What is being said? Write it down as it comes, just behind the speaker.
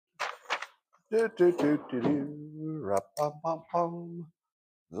Do do do do do. Rap pum pum pum.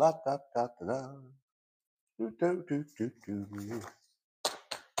 La da da da da. Do do do do do.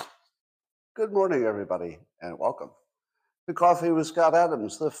 Good morning, everybody, and welcome to Coffee with Scott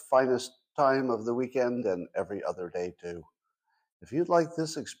Adams, the finest time of the weekend and every other day too. If you'd like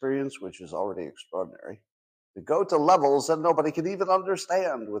this experience, which is already extraordinary, to go to levels that nobody can even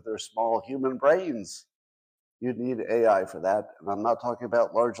understand with their small human brains, you'd need AI for that. And I'm not talking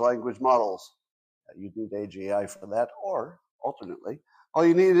about large language models. You'd need AGI for that, or alternately, all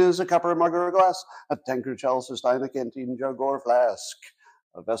you need is a cup or a mug or a glass, a tankard, chalice, a stein, a canteen, jug, or flask,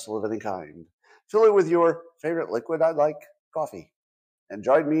 a vessel of any kind. Fill it with your favorite liquid. I like coffee. And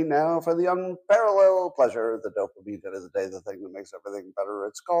join me now for the unparalleled pleasure, the dopamine hit of the day, the thing that makes everything better.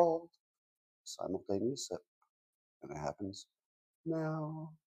 It's called simultaneous sip, and it happens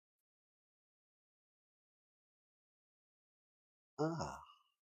now. Ah,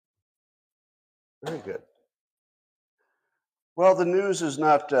 very good. Well, the news is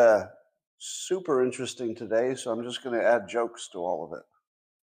not super interesting today, so I'm just going to add jokes to all of it.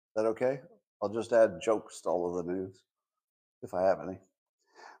 Is that okay? I'll just add jokes to all of the news, if I have any.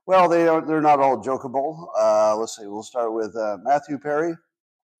 Well, they're not all jokeable. Let's see. We'll start with Matthew Perry.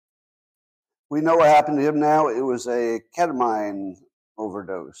 We know what happened to him now. It was a ketamine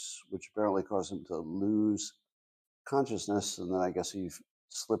overdose, which apparently caused him to lose consciousness, and then I guess he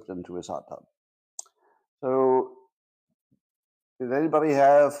slipped into his hot tub. So, did anybody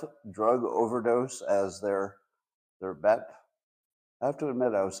have drug overdose as their bet? I have to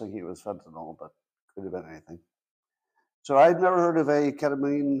admit, I was thinking it was fentanyl, but could have been anything. So I'd never heard of a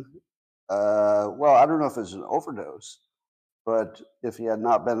ketamine. Well, I don't know if it's an overdose, but if he had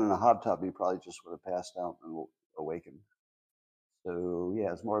not been in a hot tub, he probably just would have passed out and awakened. So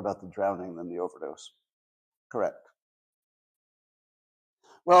yeah, it's more about the drowning than the overdose. Correct.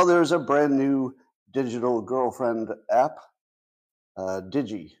 Well, there's a brand new digital girlfriend app.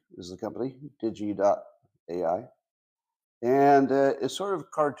 Digi is the company, digi.ai. And it's sort of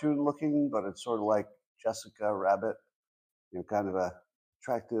cartoon looking, but it's sort of like Jessica Rabbit, kind of a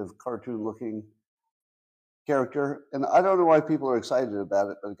attractive cartoon looking character. And I don't know why people are excited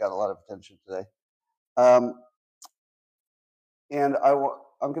about it, but it got a lot of attention today. Um, and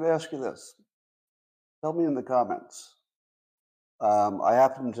I'm going to ask you this. Tell me in the comments. I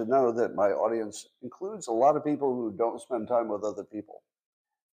happen to know that my audience includes a lot of people who don't spend time with other people.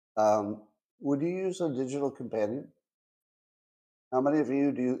 Would you use a digital companion? How many of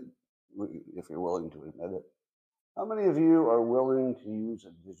you if you're willing to admit it, how many of you are willing to use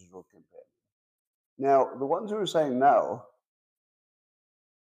a digital companion? Now, the ones who are saying no,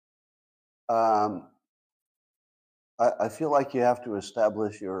 I feel like you have to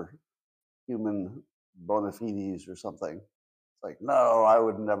establish your human bona fides or something. It's like, no, I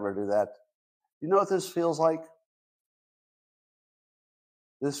would never do that. You know what this feels like?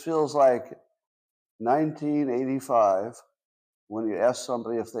 This feels like 1985 when you ask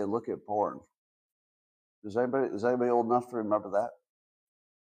somebody if they look at porn. Is anybody old enough to remember that?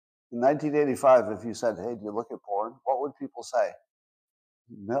 In 1985, if you said, "Hey, do you look at porn?" What would people say?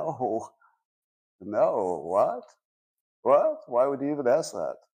 No, no, what? What? Why would you even ask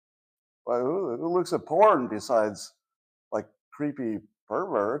that? Why, who looks at porn besides like creepy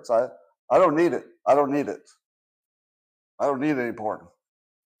perverts? I don't need it. I don't need it. I don't need any porn.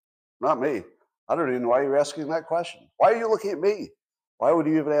 Not me. I don't even know why you're asking that question. Why are you looking at me? Why would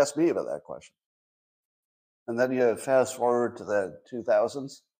you even ask me about that question? And then you fast forward to the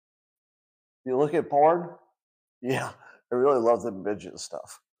 2000s. You look at porn? Yeah, I really love the midget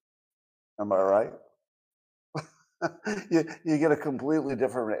stuff. Am I right? you get a completely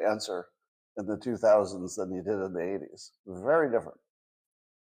different answer in the 2000s than you did in the 80s. Very different.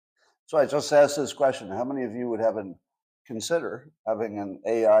 So I just asked this question: how many of you would consider having an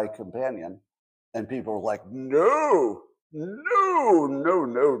AI companion? And people were like, no, no, no,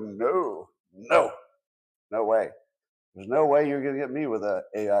 no, no, no, no way. There's no way you're going to get me with an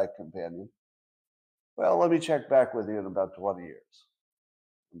AI companion. Well, let me check back with you in about 20 years,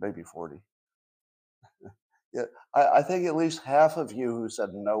 maybe 40. Yeah, I think at least half of you who said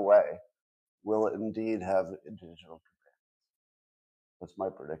no way will indeed have a digital companion. That's my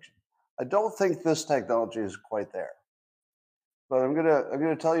prediction. I don't think this technology is quite there, but I'm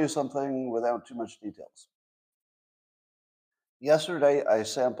gonna tell you something without too much details. Yesterday, I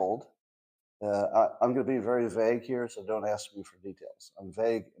sampled. I'm going to be very vague here, so don't ask me for details. I'm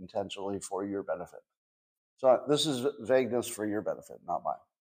vague intentionally for your benefit. So this is vagueness for your benefit, not mine.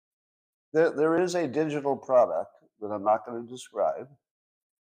 There is a digital product that I'm not going to describe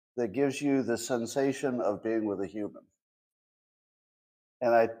that gives you the sensation of being with a human.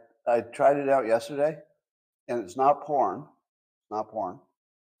 And I tried it out yesterday, and it's not porn. It's not porn.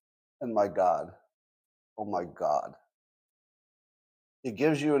 And my God, oh my God, it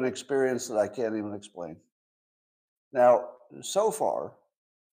gives you an experience that I can't even explain. Now, so far,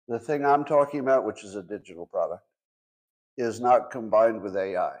 the thing I'm talking about, which is a digital product, is not combined with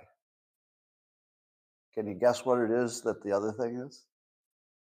AI. Can you guess what it is that the other thing is?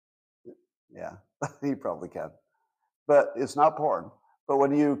 Yeah, you probably can. But it's not porn. But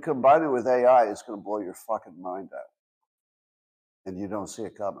when you combine it with AI, it's going to blow your fucking mind out. And you don't see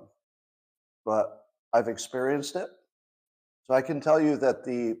it coming. But I've experienced it. So I can tell you that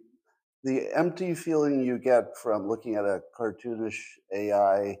the empty feeling you get from looking at a cartoonish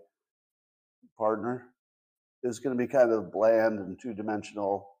AI partner is going to be kind of bland and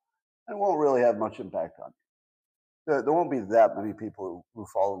two-dimensional and won't really have much impact on you. There won't be that many people who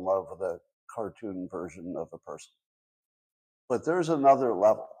fall in love with a cartoon version of a person. But there's another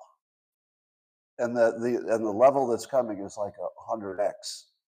level. And the level that's coming is like 100x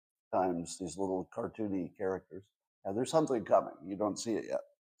times these little cartoony characters. And there's something coming. You don't see it yet.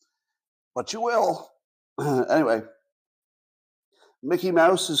 But you will. Anyway, Mickey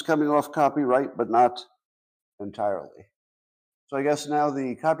Mouse is coming off copyright, but not entirely. So I guess now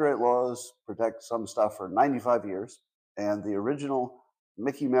the copyright laws protect some stuff for 95 years. And the original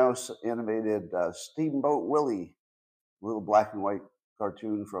Mickey Mouse animated Steamboat Willie, little black and white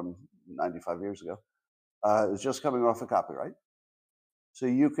cartoon from 95 years ago, is just coming off of copyright. So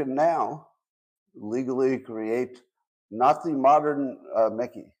you can now legally create not the modern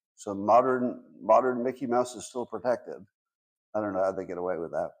Mickey. So modern Mickey Mouse is still protected. I don't know how they get away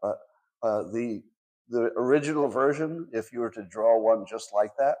with that, but the original version, if you were to draw one just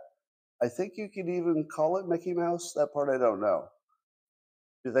like that, I think you could even call it Mickey Mouse. That part I don't know.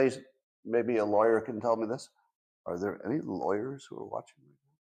 Do they? Maybe a lawyer can tell me this. Are there any lawyers who are watching?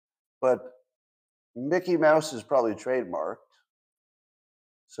 But Mickey Mouse is probably trademarked.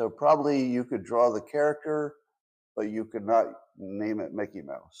 So probably you could draw the character, but you could not name it Mickey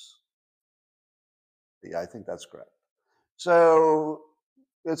Mouse. Yeah, I think that's correct. So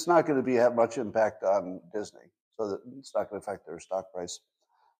it's not going to have much impact on Disney. So that it's not going to affect their stock price.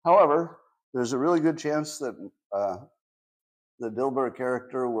 However, there's a really good chance that the Dilbert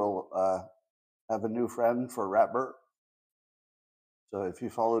character will have a new friend for Ratbert. So if you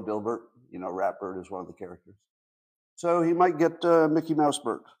follow Dilbert, you know Ratbert is one of the characters. So he might get Mickey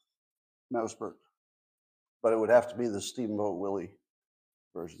Mousebert, but it would have to be the Steamboat Willie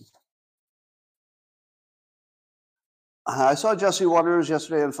version. I saw Jesse Waters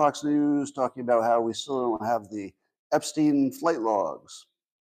yesterday on Fox News talking about how we still don't have the Epstein flight logs.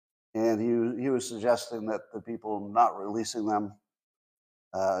 And he was suggesting that the people not releasing them,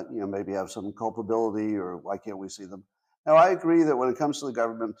 maybe have some culpability, or why can't we see them? Now, I agree that when it comes to the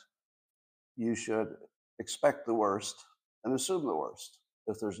government, you should expect the worst and assume the worst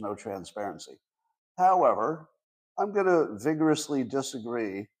if there's no transparency. However, I'm going to vigorously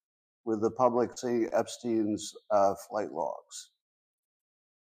disagree with the public seeing Epstein's flight logs.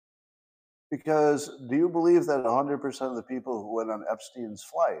 Because do you believe that 100% of the people who went on Epstein's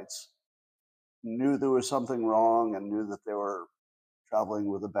flights knew there was something wrong and knew that they were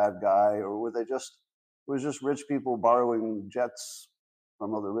traveling with a bad guy, or were they just, it was just rich people borrowing jets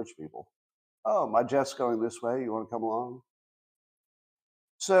from other rich people? Oh, my jet's going this way. You want to come along?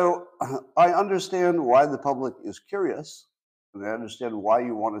 So I understand why the public is curious, and I understand why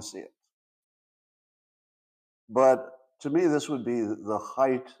you want to see it. But to me, this would be the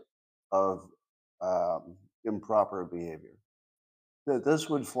height of improper behavior. That this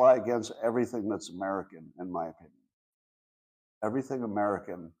would fly against everything that's American, in my opinion. Everything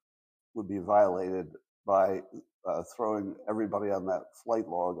American would be violated by throwing everybody on that flight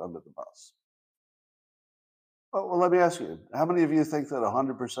log under the bus. Well, let me ask you, how many of you think that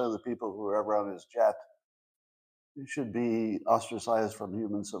 100% of the people who are ever on his jet should be ostracized from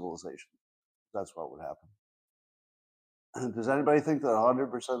human civilization? That's what would happen. Does anybody think that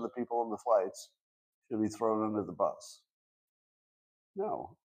 100% of the people on the flights should be thrown under the bus?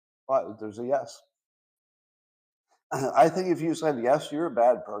 No, but there's a yes. I think if you said yes, you're a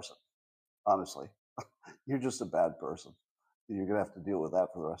bad person, honestly. You're just a bad person. You're going to have to deal with that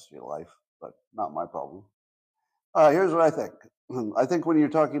for the rest of your life, but not my problem. Here's what I think. I think when you're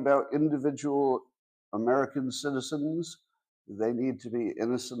talking about individual American citizens, they need to be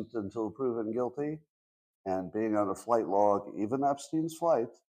innocent until proven guilty. And being on a flight log, even Epstein's flight,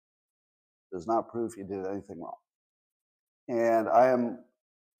 does not prove he did anything wrong. And I am,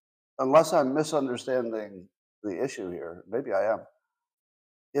 unless I'm misunderstanding the issue here, maybe I am.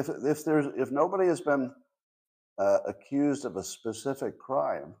 If nobody has been accused of a specific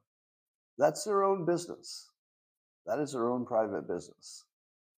crime, That's their own business. That is their own private business.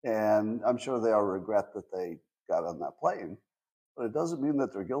 And I'm sure they all regret that they got on that plane, but it doesn't mean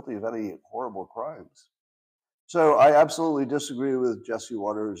that they're guilty of any horrible crimes. So I absolutely disagree with Jesse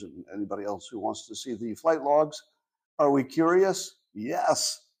Waters and anybody else who wants to see the flight logs. Are we curious?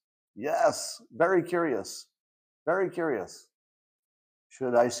 Yes. Yes. Very curious. Very curious.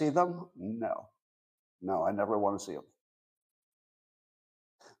 Should I see them? No. No, I never want to see them.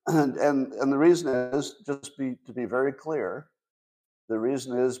 And the reason is to be very clear. The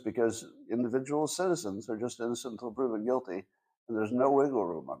reason is because individual citizens are just innocent until proven guilty, and there's no wiggle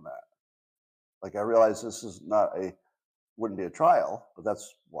room on that. Like, I realize this is not a wouldn't be a trial, but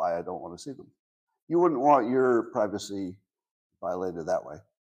that's why I don't want to see them. You wouldn't want your privacy violated that way.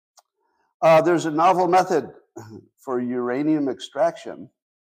 There's a novel method for uranium extraction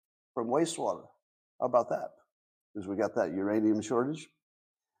from wastewater. How about that? Because we got that uranium shortage.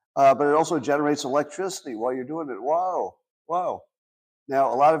 But it also generates electricity while you're doing it. Wow, wow.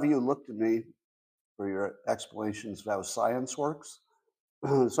 Now, a lot of you looked at me for your explanations of how science works.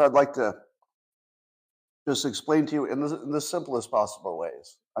 So I'd like to just explain to you in the simplest possible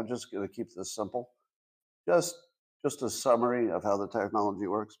ways. I'm just going to keep this simple. Just a summary of how the technology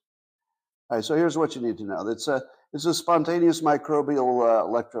works. All right, so here's what you need to know. It's a spontaneous microbial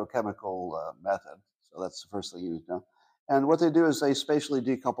electrochemical method. So that's the first thing you need to know. And what they do is they spatially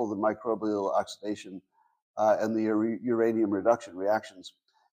decouple the microbial oxidation and the uranium reduction reactions.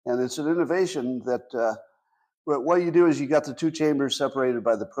 And it's an innovation that what you do is you got the two chambers separated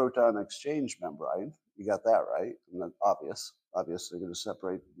by the proton exchange membrane. You got that right, and then obvious they're going to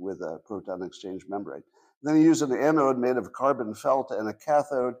separate with a proton exchange membrane. Then you use an anode made of carbon felt and a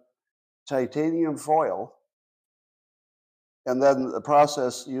cathode titanium foil, and then the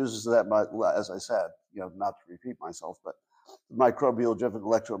process uses that, as I said, not to repeat myself, but the microbial driven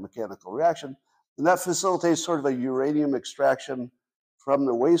electromechanical reaction, and that facilitates sort of a uranium extraction from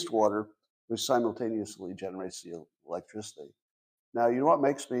the wastewater, which simultaneously generates the electricity. Now, you know what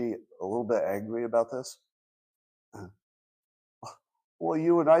makes me a little bit angry about this? Well,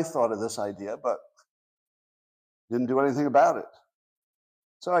 you and I thought of this idea, but didn't do anything about it.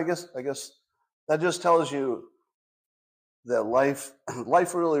 So I guess that just tells you that life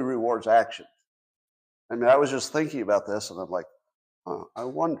really rewards action. I mean, I was just thinking about this, and I'm like, I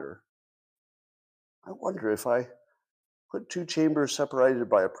wonder if I put two chambers separated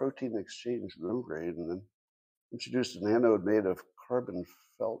by a protein exchange membrane and then introduced an anode made of carbon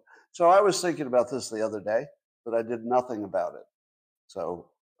felt. So I was thinking about this the other day, but I did nothing about it. So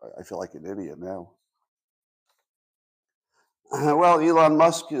I feel like an idiot now. Well, Elon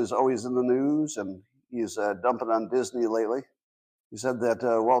Musk is always in the news, and he's dumping on Disney lately. He said that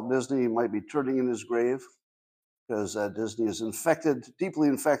Walt Disney might be turning in his grave because Disney is deeply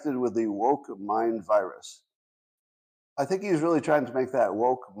infected with the woke mind virus. I think he's really trying to make that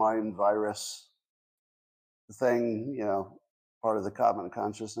woke mind virus thing, part of the common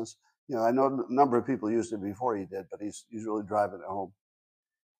consciousness. I know a number of people used it before he did, but he's really driving it home.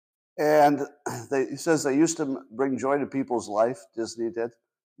 And he says they used to bring joy to people's life, Disney did,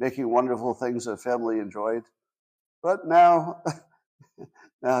 making wonderful things that family enjoyed. But now,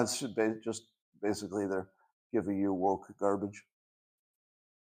 now it's just basically they're giving you woke garbage.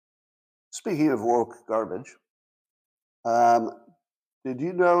 Speaking of woke garbage, did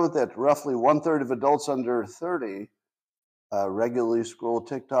you know that roughly 1/3 of adults under 30 regularly scroll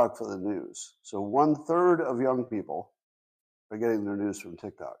TikTok for the news? So 1/3 of young people are getting their news from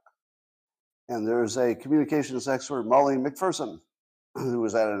TikTok. And there's a communications expert, Molly McPherson, who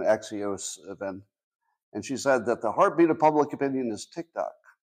was at an Axios event, and she said that the heartbeat of public opinion is TikTok.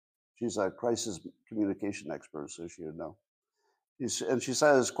 She's a crisis communication expert, so she would know. And she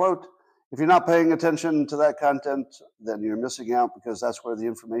says, quote, if you're not paying attention to that content, then you're missing out because that's where the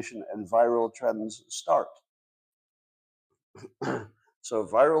information and viral trends start. So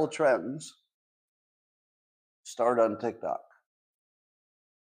viral trends start on TikTok.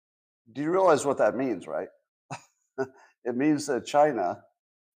 Do you realize what that means, right? It means that China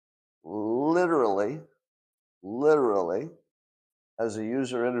literally has a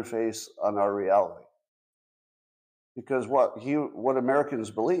user interface on our reality. Because what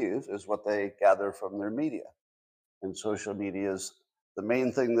Americans believe is what they gather from their media. And social media is the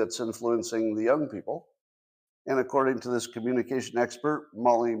main thing that's influencing the young people. And according to this communication expert,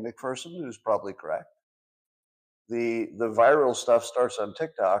 Molly McPherson, who's probably correct, the viral stuff starts on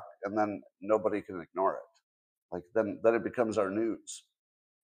TikTok and then nobody can ignore it. Like then it becomes our news.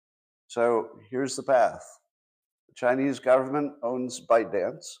 So here's the path. The Chinese government owns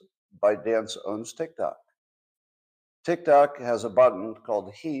ByteDance. ByteDance owns TikTok. TikTok has a button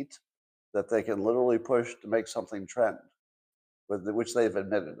called Heat that they can literally push to make something trend, which they've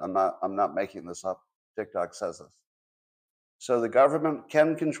admitted. I'm not making this up. TikTok says this. So the government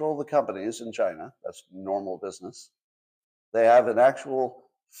can control the companies in China. That's normal business. They have an actual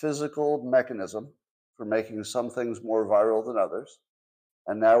physical mechanism for making some things more viral than others.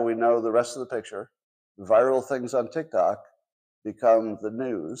 And now we know the rest of the picture. Viral things on TikTok become the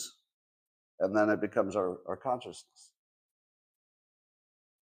news, and then it becomes our consciousness.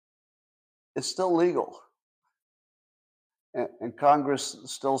 It's still legal. And Congress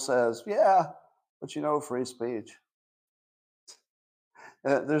still says, yeah, but you know, free speech.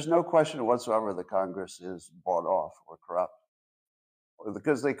 There's no question whatsoever that Congress is bought off or corrupt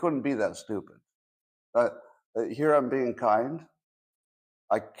because they couldn't be that stupid. Here I'm being kind.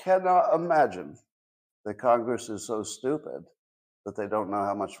 I cannot imagine that Congress is so stupid that they don't know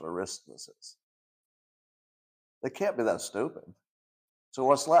how much of a risk this is. They can't be that stupid. So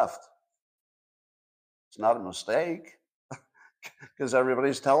what's left? It's not a mistake because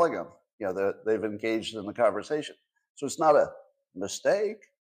everybody's telling them, you know, they've engaged in the conversation. So it's not a mistake.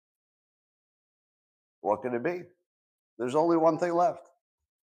 What could it be? There's only one thing left: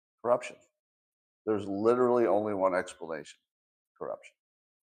 corruption. There's literally only one explanation: corruption.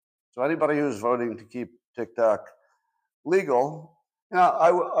 So anybody who's voting to keep TikTok legal, you know,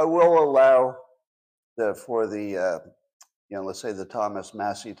 I will allow for the, you know, let's say the Thomas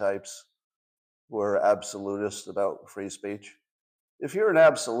Massey types who are absolutists about free speech. If you're an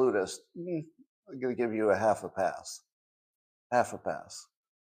absolutist, I'm going to give you a half a pass. Half a pass.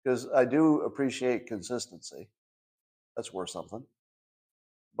 Because I do appreciate consistency. That's worth something.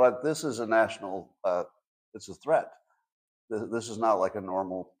 But this is a national, it's a threat. This is not like a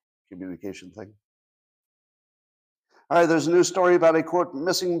normal communication thing. All right, there's a new story about a, quote,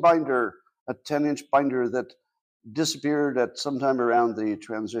 missing binder, a 10-inch binder that disappeared at sometime around the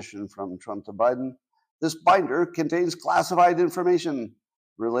transition from Trump to Biden. This binder contains classified information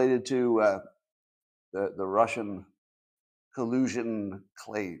related to the Russian collusion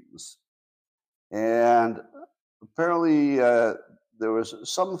claims. And apparently there was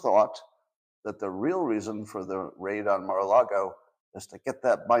some thought that the real reason for the raid on Mar-a-Lago is to get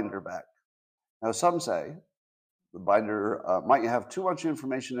that binder back. Now, some say the binder might have too much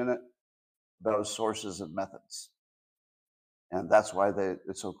information in it about sources and methods. And that's why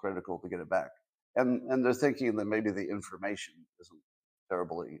it's so critical to get it back. And they're thinking that maybe the information isn't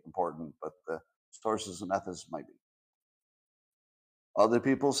terribly important, but the sources and methods might be. Other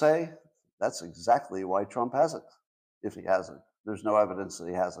people say that's exactly why Trump has it, if he has it. There's no evidence that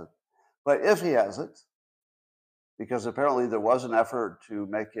he has it. But if he has it, because apparently there was an effort to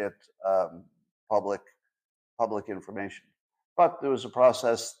make it public information, but there was a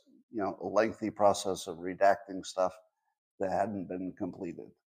process, you know, a lengthy process of redacting stuff that hadn't been completed.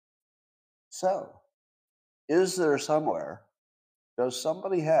 So, is there somewhere, does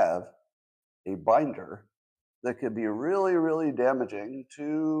somebody have a binder that could be really, really damaging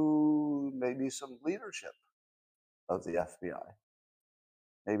to maybe some leadership of the FBI?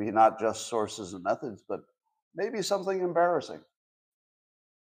 Maybe not just sources and methods, but maybe something embarrassing.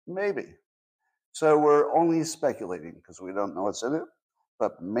 Maybe. So we're only speculating because we don't know what's in it,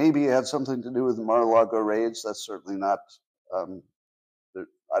 but maybe it had something to do with the Mar-a-Lago raids. That's certainly not,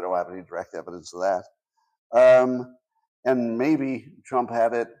 I don't have any direct evidence of that. And maybe Trump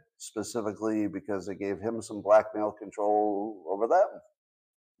had it specifically because it gave him some blackmail control over them.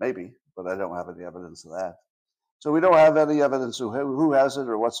 Maybe, but I don't have any evidence of that. So we don't have any evidence of who has it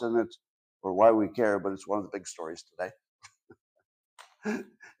or what's in it or why we care, but it's one of the big stories today.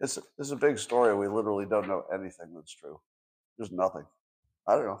 It's a big story. We literally don't know anything that's true. There's nothing.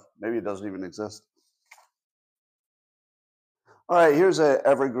 I don't know. Maybe it doesn't even exist. All right, here's an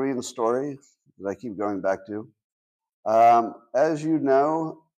evergreen story that I keep going back to. As you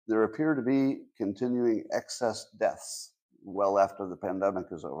know, there appear to be continuing excess deaths well after the pandemic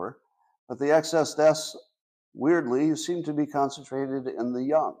is over. But the excess deaths, weirdly, seem to be concentrated in the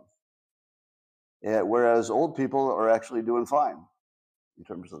young, whereas old people are actually doing fine in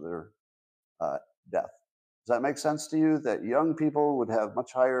terms of their death. Does that make sense to you that young people would have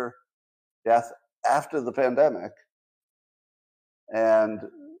much higher death after the pandemic and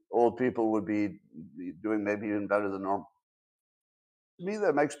old people would be doing maybe even better than normal? To me,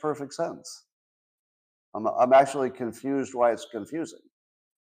 that makes perfect sense. I'm actually confused why it's confusing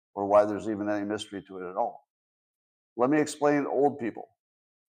or why there's even any mystery to it at all. Let me explain old people.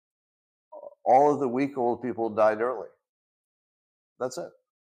 All of the weak old people died early. That's it.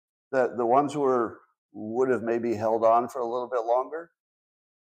 The ones who would have maybe held on for a little bit longer,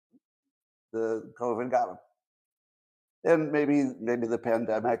 the COVID got them. And maybe the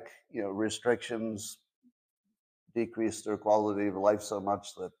pandemic, restrictions decreased their quality of life so much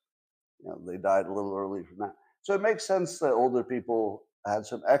that they died a little early from that. So it makes sense that older people had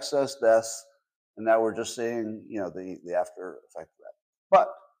some excess deaths, and now we're just seeing the after effect of that. But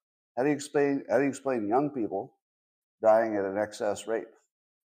how do you explain young people dying at an excess rate?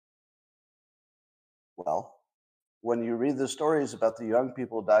 Well, when you read the stories about the young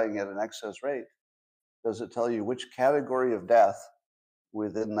people dying at an excess rate, does it tell you which category of death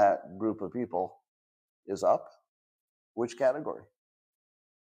within that group of people is up? Which category?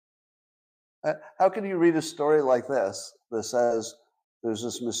 How can you read a story like this that says there's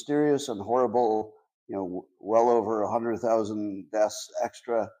this mysterious and horrible, well over 100,000 deaths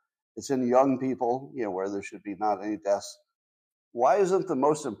extra? It's in young people, where there should be not any deaths. Why isn't the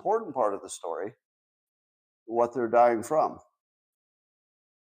most important part of the story what they're dying from?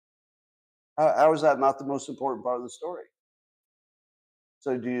 How is that not the most important part of the story?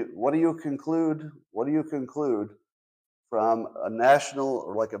 So what do you conclude? What do you conclude from a national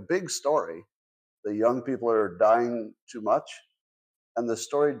or like a big story that young people are dying too much, and the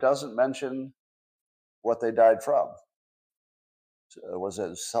story doesn't mention what they died from? Was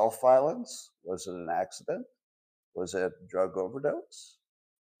it self-violence? Was it an accident? Was it drug overdose?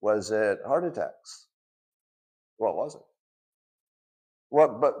 Was it heart attacks? What was it?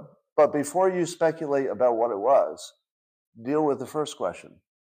 What? But before you speculate about what it was, deal with the first question.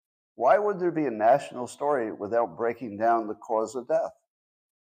 Why would there be a national story without breaking down the cause of death?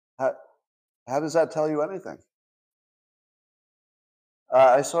 How, how does that tell you anything?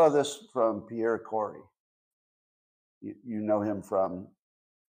 I saw this from Pierre Corey. You know him from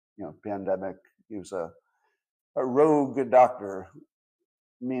pandemic. He was a rogue doctor,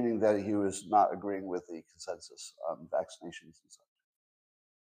 meaning that he was not agreeing with the consensus on vaccinations and such.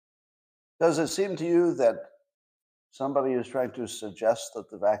 Does it seem to you that somebody is trying to suggest that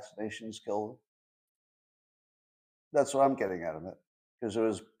the vaccinations kill them? That's what I'm getting out of it, because it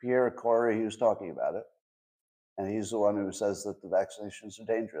was Pierre Corey who was talking about it, and he's the one who says that the vaccinations are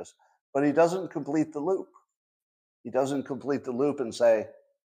dangerous. But he doesn't complete the loop. He doesn't complete the loop and say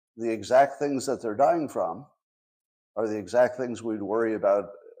the exact things that they're dying from are the exact things we'd worry about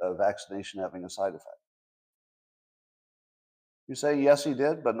a vaccination having a side effect. You say, yes, he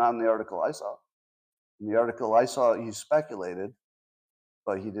did, but not in the article I saw. In the article I saw, he speculated,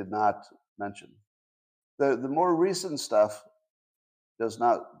 but he did not mention. The more recent stuff does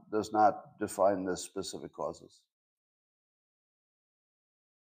not define the specific causes.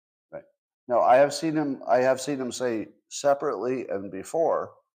 Right. No, I have seen him say separately and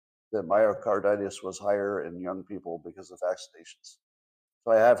before that myocarditis was higher in young people because of vaccinations.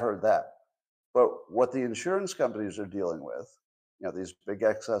 So I have heard that. But what the insurance companies are dealing with, these big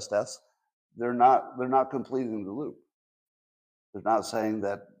excess deaths, they're not completing the loop. They're not saying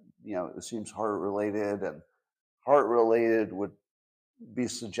that, it seems heart related, and heart related would be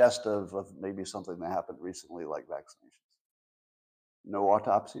suggestive of maybe something that happened recently, like vaccinations. No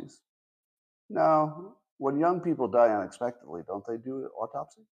autopsies? No. When young people die unexpectedly, don't they do an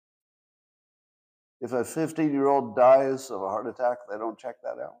autopsy? If a 15-year-old dies of a heart attack, they don't check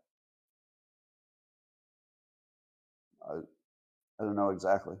that out? I don't know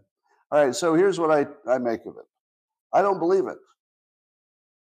exactly. All right, so here's what I make of it. I don't believe it.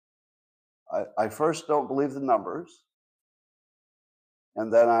 I first don't believe the numbers,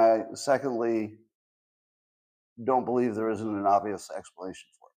 and then I secondly don't believe there isn't an obvious explanation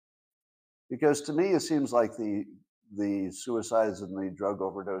for it. Because to me, it seems like the suicides and the drug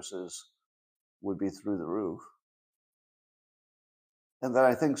overdoses would be through the roof. And then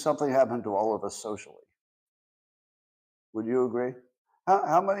I think something happened to all of us socially. Would you agree?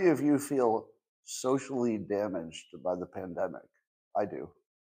 How many of you feel socially damaged by the pandemic? I do.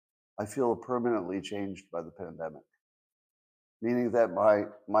 I feel permanently changed by the pandemic, meaning that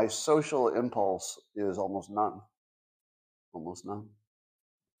my social impulse is almost none. Almost none.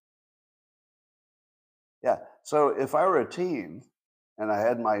 Yeah. So if I were a teen and I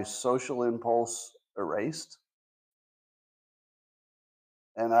had my social impulse erased,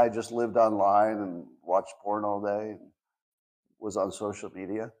 and I just lived online and watched porn all day and was on social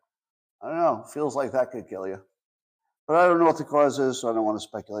media, I don't know, feels like that could kill you. But I don't know what the cause is, so I don't want to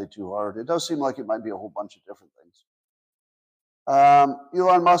speculate too hard. It does seem like it might be a whole bunch of different things.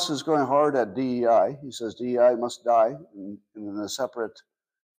 Elon Musk is going hard at DEI. He says DEI must die, in a separate,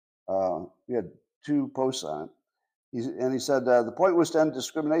 he had 2 posts on it. He said, the point was to end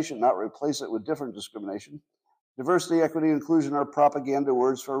discrimination, not replace it with different discrimination. Diversity, equity, inclusion are propaganda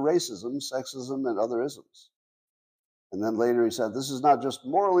words for racism, sexism, and other isms. And then later he said, this is not just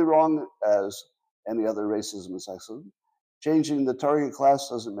morally wrong as any other racism and sexism. Changing the target class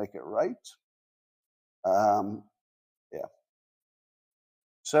doesn't make it right. Yeah.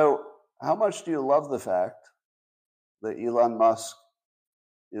 So, how much do you love the fact that Elon Musk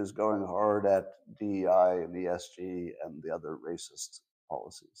is going hard at DEI and ESG and the other racist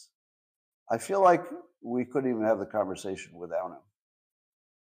policies? I feel like we couldn't even have the conversation without him.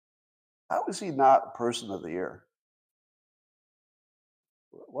 How is he not Person of the Year?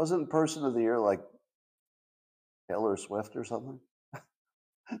 Wasn't Person of the Year like Taylor Swift or something?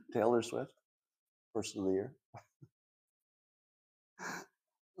 Taylor Swift, Person of the Year.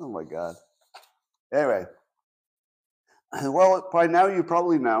 Oh my God. Anyway, well, by now you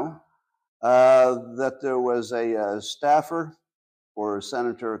probably know that there was a staffer for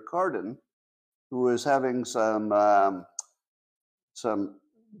Senator Cardin who was having some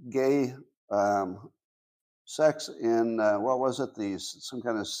gay sex in what was it? Some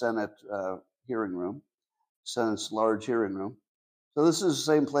kind of Senate hearing room, Senate's large hearing room. So this is the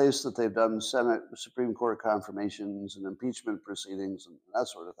same place that they've done Supreme Court confirmations and impeachment proceedings and that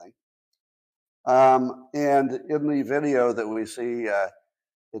sort of thing. And in the video that we see,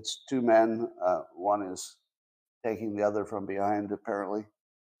 it's two men. One is taking the other from behind, apparently.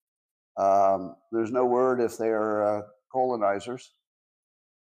 There's no word if they are colonizers.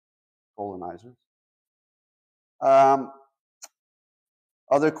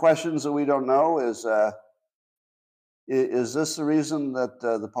 Other questions that we don't know is this the reason that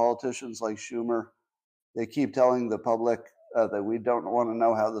the politicians like Schumer, they keep telling the public that we don't want to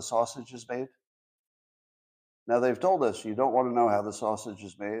know how the sausage is made? Now, they've told us you don't want to know how the sausage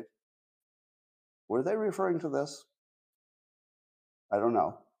is made. Were they referring to this? I don't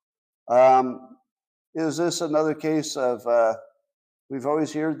know. Is this another case of, we've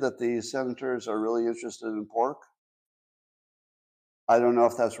always heard that the senators are really interested in pork. I don't know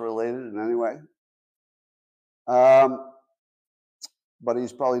if that's related in any way. But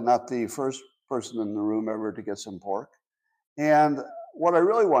he's probably not the first person in the room ever to get some pork. And what I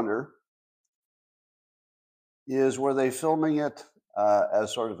really wonder is, were they filming it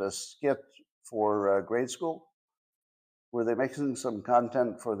as sort of a skit for grade school? Were they making some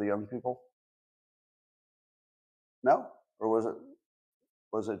content for the young people? No? Or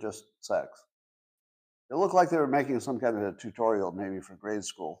was it just sex? It looked like they were making some kind of a tutorial maybe for grade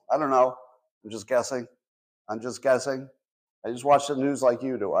school. I don't know. I'm just guessing. I just watch the news like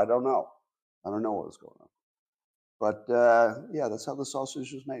you do. I don't know. I don't know what's going on. But yeah, that's how the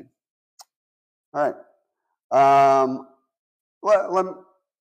sausage is made. All right.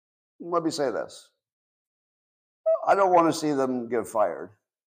 Let me say this. I don't want to see them get fired,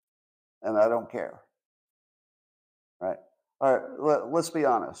 and I don't care. Right? All right. Let's be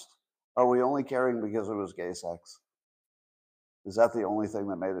honest. Are we only caring because it was gay sex? Is that the only thing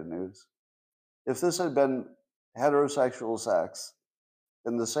that made it news? If this had been heterosexual sex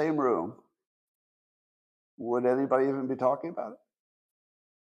in the same room, would anybody even be talking about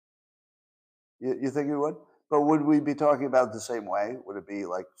it? You think it would? But would we be talking about it the same way? Would it be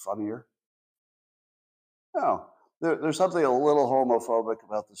like funnier? No. There's something a little homophobic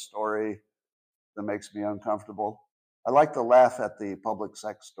about the story that makes me uncomfortable. I like to laugh at the public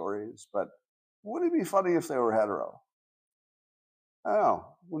sex stories, but would it be funny if they were hetero? I don't know.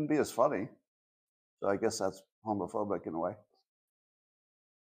 Wouldn't be as funny. So I guess that's homophobic in a way.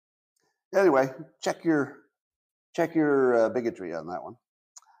 Anyway, check your bigotry on that one.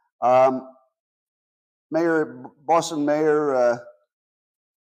 Boston Mayor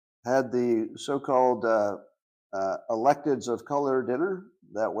had the so-called electeds of color dinner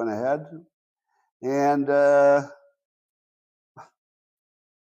that went ahead, and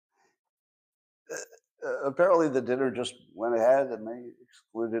apparently the dinner just went ahead, and they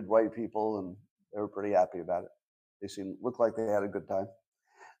excluded white people, and they were pretty happy about it. They looked like they had a good time.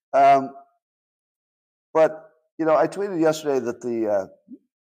 But I tweeted yesterday that the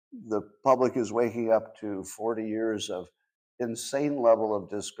public is waking up to 40 years of insane level of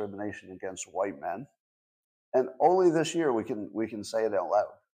discrimination against white men, and only this year we can say it out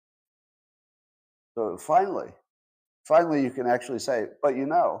loud. So finally you can actually say, but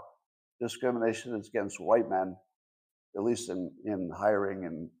discrimination against white men, at least in hiring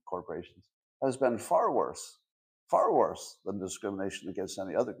in corporations, has been far worse than discrimination against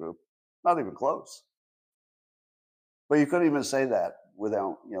any other group. Not even close. But you couldn't even say that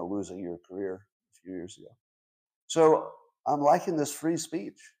without losing your career a few years ago. So I'm liking this free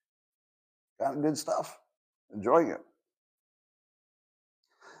speech. Got good stuff. Enjoying it.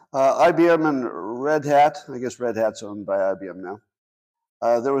 IBM and Red Hat. I guess Red Hat's owned by IBM now.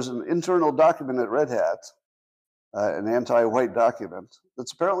 There was an internal document at Red Hat, an anti-white document,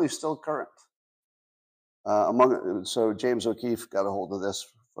 that's apparently still current. So James O'Keefe got a hold of this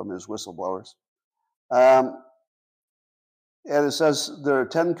from his whistleblowers. And it says there are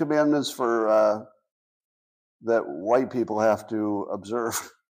 10 commandments for that white people have to observe.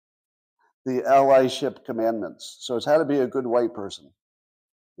 The allyship commandments. So it's how to be a good white person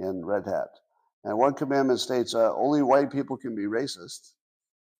in Red Hat. And one commandment states only white people can be racist.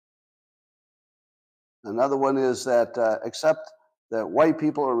 Another one is that accept that white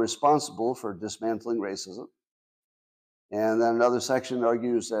people are responsible for dismantling racism. And then another section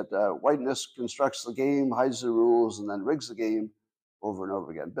argues that whiteness constructs the game, hides the rules, and then rigs the game over and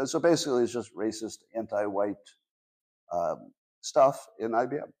over again. But so basically, it's just racist, anti-white stuff in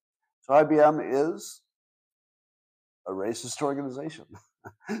IBM. So IBM is a racist organization,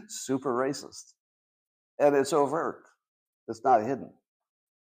 super racist. And it's overt. It's not hidden.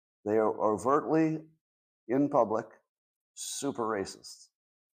 They are overtly, in public, super racist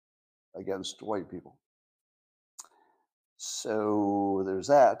against white people. So there's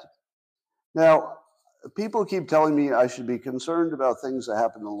that. Now, people keep telling me I should be concerned about things that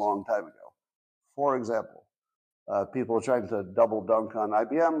happened a long time ago. For example, people are trying to double dunk on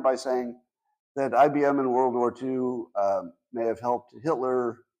IBM by saying that IBM in World War II may have helped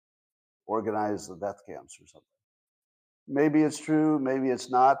Hitler organize the death camps or something. Maybe it's true, maybe it's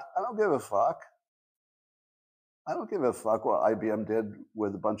not. I don't give a fuck. I don't give a fuck what IBM did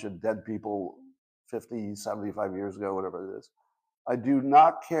with a bunch of dead people 50, 75 years ago, whatever it is. I do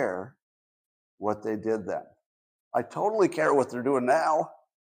not care what they did then. I totally care what they're doing now.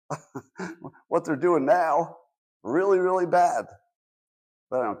 What they're doing now, really, really bad.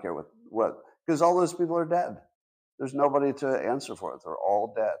 But I don't care what, because all those people are dead. There's nobody to answer for it. They're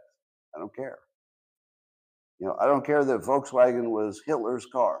all dead. I don't care. You know, I don't care that Volkswagen was Hitler's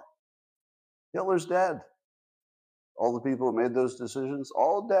car. Hitler's dead. All the people who made those decisions,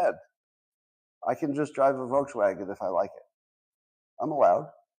 all dead. I can just drive a Volkswagen if I like it. I'm allowed.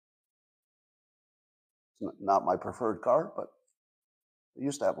 It's not my preferred car, but I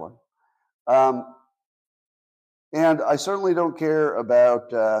used to have one. And I certainly don't care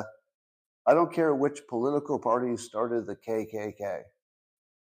about, I don't care which political party started the KKK.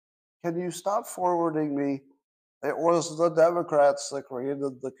 Can you stop forwarding me? It was the Democrats that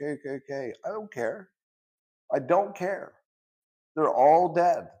created the KKK. I don't care. I don't care. They're all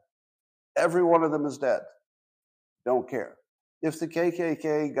dead. Every one of them is dead. Don't care. If the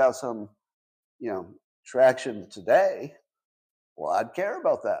KKK got some, traction today, well, I'd care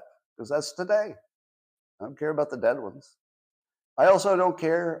about that because that's today. I don't care about the dead ones. I also don't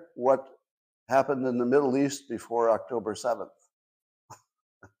care what happened in the Middle East before October 7th.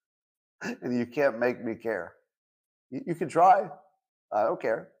 And you can't make me care. You can try. I don't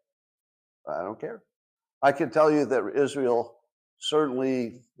care. I don't care. I can tell you that Israel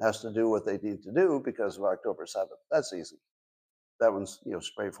certainly has to do what they need to do because of October 7th. That's easy. That one's,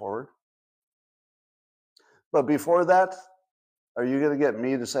 straightforward. But before that, are you going to get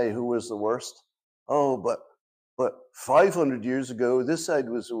me to say who was the worst? Oh, but 500 years ago, this side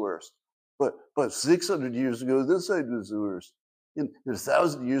was the worst. But 600 years ago, this side was the worst. And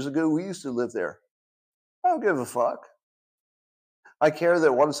 1,000 years ago, we used to live there. I don't give a fuck. I care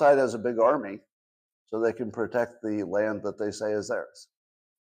that one side has a big army so they can protect the land that they say is theirs.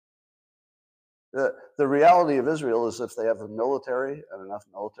 The reality of Israel is if they have the military and enough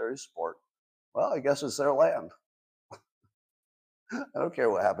military support, well, I guess it's their land. I don't care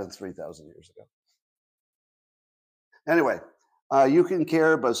what happened 3,000 years ago. Anyway, you can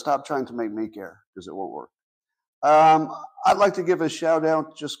care, but stop trying to make me care because it won't work. I'd like to give a shout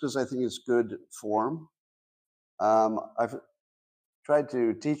out just because I think it's good form. I've tried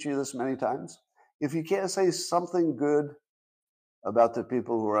to teach you this many times. If you can't say something good about the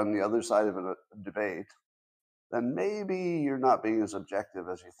people who are on the other side of a debate, then maybe you're not being as objective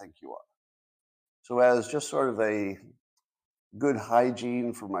as you think you are. So as just sort of a good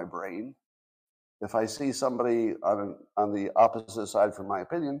hygiene for my brain, if I see somebody on the opposite side from my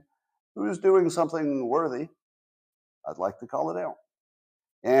opinion who is doing something worthy, I'd like to call it out.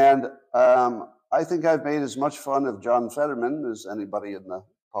 And I think I've made as much fun of John Fetterman as anybody in the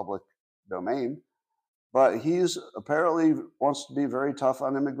public domain, but he's apparently wants to be very tough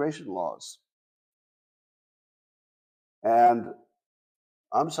on immigration laws. And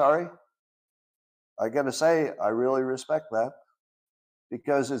I'm sorry, I got to say, I really respect that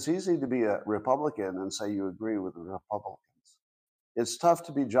because it's easy to be a Republican and say you agree with the Republicans. It's tough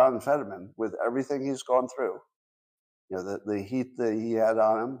to be John Fetterman with everything he's gone through. The heat that he had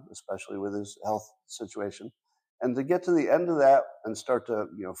on him, especially with his health situation, and to get to the end of that and start to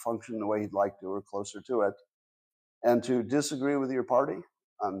function the way he'd like to or closer to it, and to disagree with your party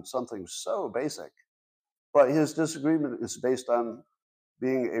on something so basic But his disagreement is based on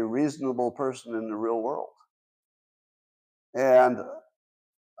being a reasonable person in the real world. And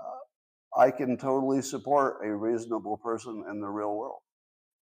I can totally support a reasonable person in the real world.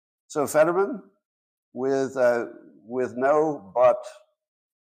 So Fetterman, with no but,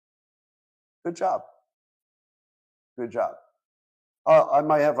 good job. Good job. I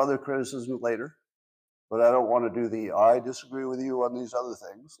might have other criticism later, but I don't want to do the I disagree with you on these other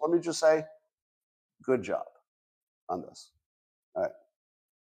things. Let me just say, good job on this. All right.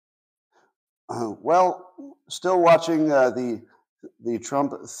 Well, still watching the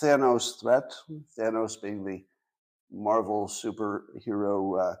Trump Thanos threat, Thanos being the Marvel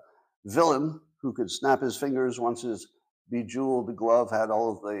superhero villain who could snap his fingers once his bejeweled glove had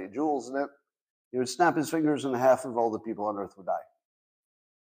all of the jewels in it. He would snap his fingers and half of all the people on Earth would die.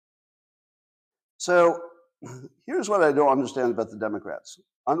 So here's what I don't understand about the Democrats.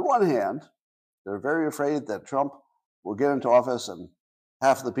 On one hand, they're very afraid that Trump will get into office and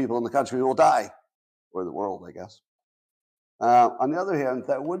half of the people in the country will die, or the world, I guess. On the other hand,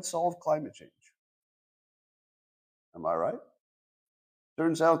 that would solve climate change. Am I right?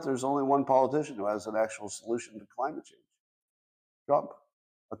 Turns out there's only one politician who has an actual solution to climate change, Trump.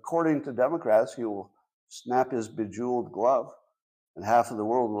 According to Democrats, he will snap his bejeweled glove and half of the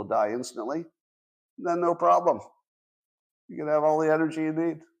world will die instantly. Then no problem. You can have all the energy you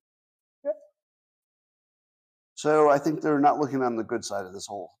need. Yeah. So I think they're not looking on the good side of this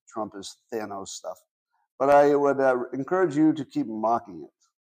whole Trump is Thanos stuff. But I would encourage you to keep mocking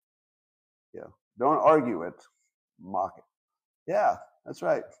it. Yeah. Don't argue it. Mock it. Yeah, that's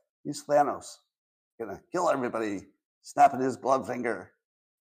right. He's Thanos. Gonna kill everybody, snapping his glove finger.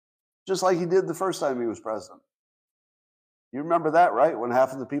 Just like he did the first time he was president. You remember that, right? When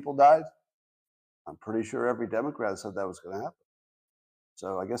half of the people died? I'm pretty sure every Democrat said that was going to happen.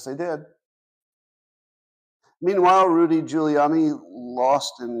 So I guess they did. Meanwhile, Rudy Giuliani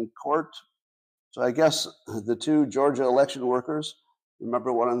lost in court. So I guess the two Georgia election workers,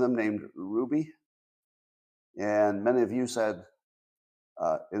 remember one of them named Ruby? And many of you said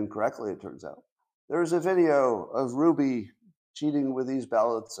incorrectly, it turns out. There's a video of Ruby cheating with these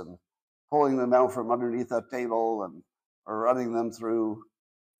ballots and pulling them out from underneath a table and or running them through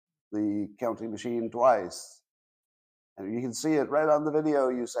the counting machine twice. And you can see it right on the video,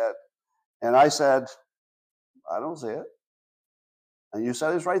 you said. And I said, I don't see it. And you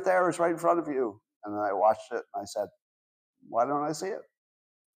said, it's right there, it's right in front of you. And then I watched it and I said, why don't I see it?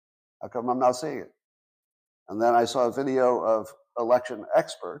 How come I'm not seeing it? And then I saw a video of election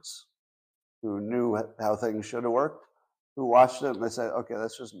experts who knew how things should have worked, who watched it and they said, okay,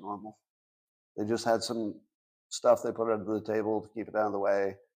 that's just normal. They just had some stuff they put under the table to keep it out of the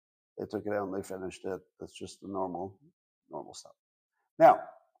way. They took it out and they finished it. That's just the normal stuff. Now,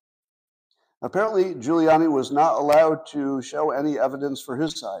 apparently Giuliani was not allowed to show any evidence for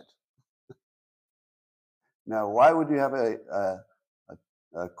his side. Now, why would you have a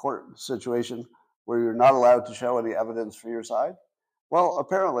court situation where you're not allowed to show any evidence for your side? Well,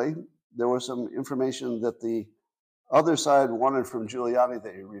 apparently there was some information that the other side wanted from Giuliani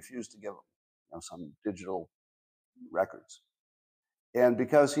that he refused to give them, some digital records. And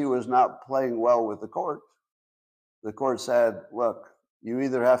because he was not playing well with the court said, look, you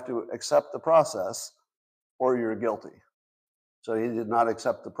either have to accept the process or you're guilty. So he did not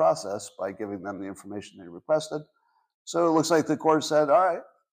accept the process by giving them the information they requested. So it looks like the court said, all right,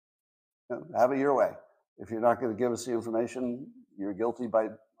 have it your way. If you're not going to give us the information, you're guilty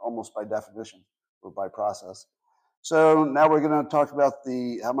almost by definition or by process. So now we're going to talk about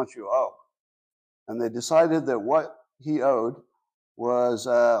how much you owe. And they decided that what he owed was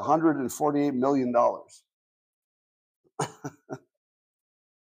 $148 million.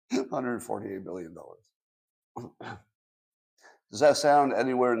 $148 million. Does that sound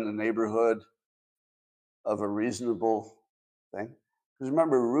anywhere in the neighborhood of a reasonable thing? Because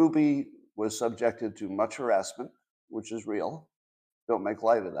remember, Ruby was subjected to much harassment, which is real. Don't make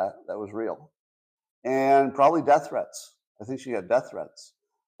light of that. That was real. And probably death threats. I think she got death threats.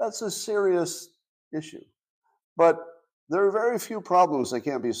 That's a serious issue. But there are very few problems that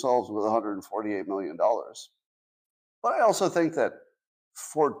can't be solved with $148 million. But I also think that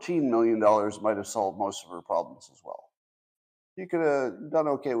 $14 million might have solved most of her problems as well. You could have done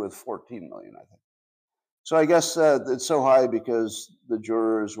okay with 14 million, I think. So I guess it's so high because the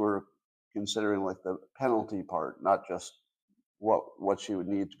jurors were considering like the penalty part, not just what she would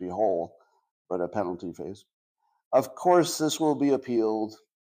need to be whole, but a penalty phase. Of course, this will be appealed.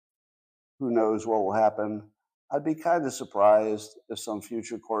 Who knows what will happen? I'd be kind of surprised if some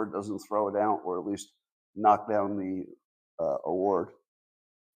future court doesn't throw it out or at least knock down the award.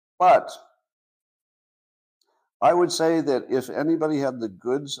 But I would say that if anybody had the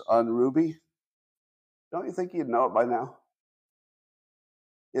goods on Ruby, don't you think you'd know it by now?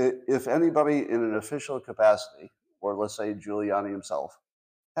 If anybody in an official capacity, or let's say Giuliani himself,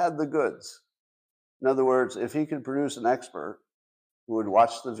 had the goods, in other words, if he could produce an expert who would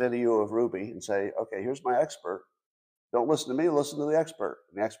watch the video of Ruby and say, okay, here's my expert. Don't listen to me, listen to the expert.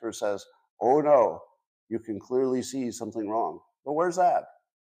 And the expert says, oh no, you can clearly see something wrong. Well, where's that?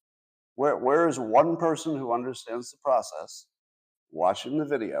 Where is one person who understands the process watching the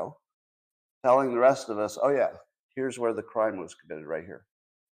video, telling the rest of us, oh yeah, here's where the crime was committed right here?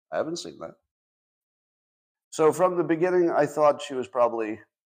 I haven't seen that. So from the beginning, I thought she was probably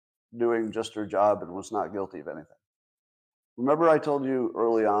doing just her job and was not guilty of anything. Remember I told you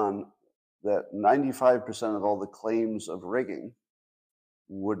early on that 95% of all the claims of rigging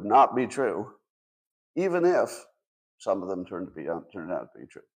would not be true, even if some of them turned out to be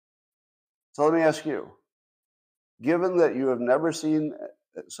true. So let me ask you, given that you have never seen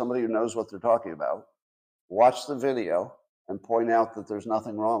somebody who knows what they're talking about, watch the video and point out that there's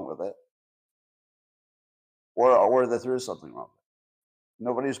nothing wrong with it, or that there is something wrong with it.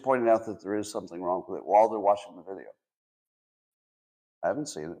 Nobody's pointed out that there is something wrong with it while they're watching the video. I haven't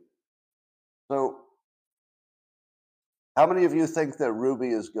seen it. So how many of you think that Ruby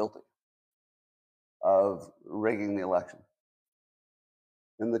is guilty of rigging the election?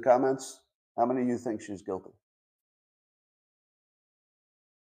 In the comments, how many of you think she's guilty?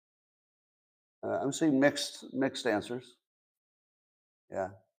 I'm seeing mixed answers. Yeah.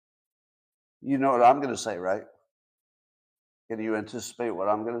 You know what I'm going to say, right? Can you anticipate what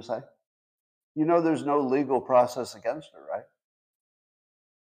I'm going to say? You know there's no legal process against her, right?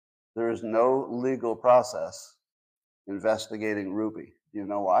 There is no legal process investigating Ruby. Do you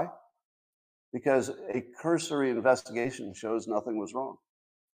know why? Because a cursory investigation shows nothing was wrong.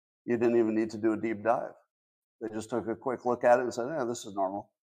 You didn't even need to do a deep dive. They just took a quick look at it and said, yeah, this is normal.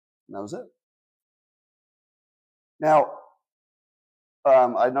 And that was it. Now,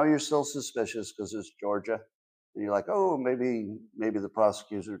 I know you're still suspicious because it's Georgia. And you're like, oh, maybe the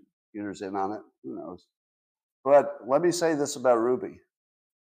prosecutor's in on it. Who knows? But let me say this about Ruby.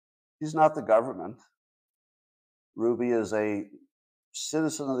 She's not the government. Ruby is a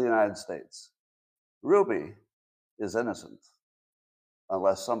citizen of the United States. Ruby is innocent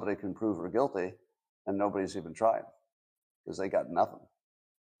unless somebody can prove her guilty, and nobody's even tried because they got nothing.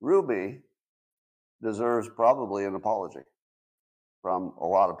 Ruby deserves probably an apology from a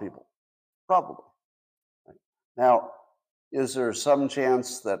lot of people. Probably. Right? Now, is there some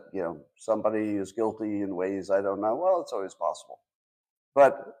chance that somebody is guilty in ways I don't know? Well, it's always possible.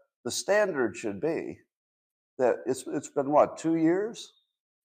 But the standard should be that it's been what, 2 years?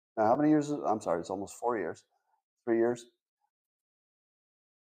 Now, how many years? I'm sorry, it's almost 4 years, 3 years.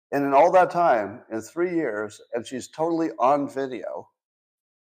 And in all that time, in 3 years, and she's totally on video,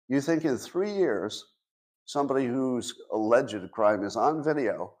 you think in 3 years, somebody whose alleged crime is on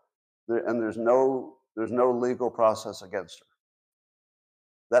video, and there's no legal process against her.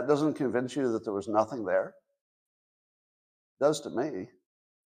 That doesn't convince you that there was nothing there? It does to me.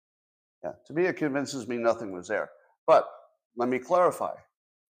 Yeah, to me, it convinces me nothing was there. But let me clarify,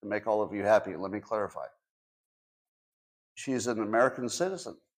 to make all of you happy, let me clarify. She's an American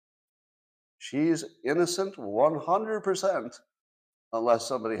citizen. She's innocent 100% unless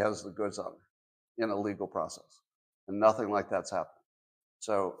somebody has the goods on her in a legal process. And nothing like that's happened.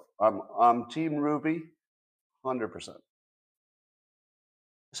 So I'm Team Ruby, 100%.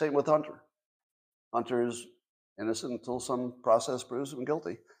 Same with Hunter. Hunter is innocent until some process proves him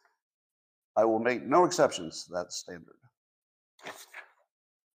guilty. I will make no exceptions to that standard.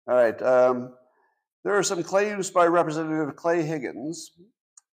 All right. There are some claims by Representative Clay Higgins,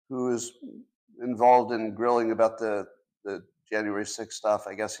 who is involved in grilling about the January 6th stuff.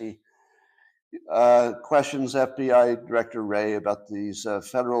 I guess he questions FBI Director Wray about these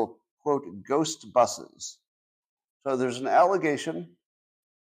federal, quote, ghost buses. So there's an allegation,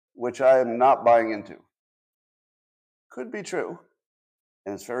 which I am not buying into. Could be true,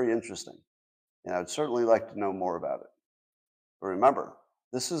 and it's very interesting. And I'd certainly like to know more about it. But remember,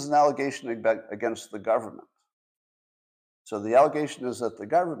 this is an allegation against the government. So the allegation is that the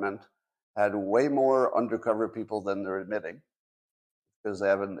government had way more undercover people than they're admitting, because they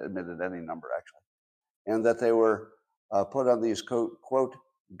haven't admitted any number, actually. And that they were put on these, quote,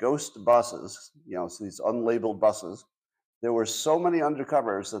 ghost buses, so these unlabeled buses. There were so many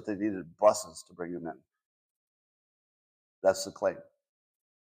undercovers that they needed buses to bring them in. That's the claim.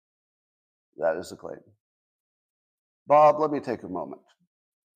 That is the claim. Bob, let me take a moment.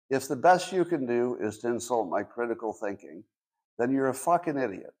 If the best you can do is to insult my critical thinking, then you're a fucking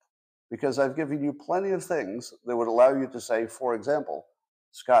idiot. because I've given you plenty of things that would allow you to say, for example,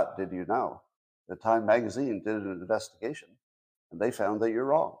 Scott, did you know that Time Magazine did an investigation and they found that you're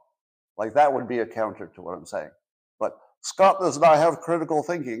wrong? Like that would be a counter to what I'm saying. But Scott does not have critical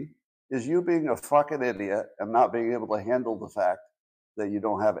thinking is you being a fucking idiot and not being able to handle the fact that you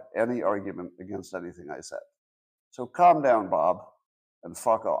don't have any argument against anything I said. So calm down, Bob, and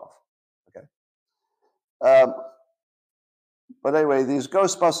fuck off. Okay. But anyway, these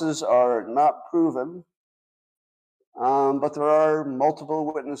ghost buses are not proven, but there are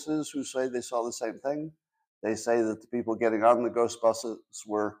multiple witnesses who say they saw the same thing. They say that the people getting on the ghost buses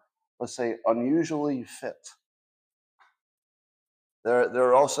were, let's say, unusually fit. There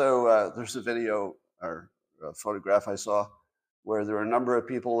are also, there's a video or a photograph I saw where there are a number of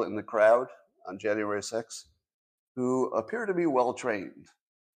people in the crowd on January 6th who appear to be well trained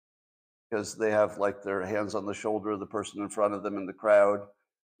because they have like their hands on the shoulder of the person in front of them in the crowd,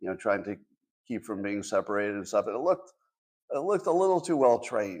 you know, trying to keep from being separated and stuff. And it looked a little too well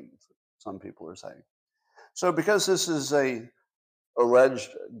trained, some people are saying. So because this is a alleged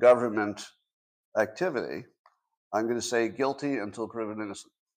government activity, I'm going to say guilty until proven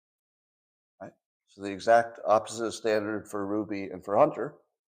innocent. Right? So the exact opposite standard for Ruby and for Hunter.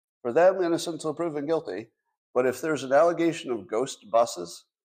 For them, innocent until proven guilty. But if there's an allegation of ghost buses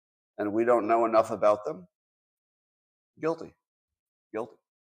and we don't know enough about them, guilty. Guilty.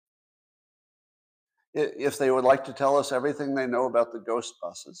 If they would like to tell us everything they know about the ghost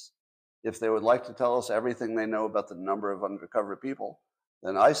buses, if they would like to tell us everything they know about the number of undercover people,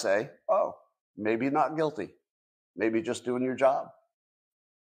 then I say, oh, maybe not guilty. Maybe just doing your job.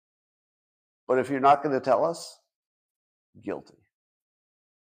 But if you're not going to tell us, guilty.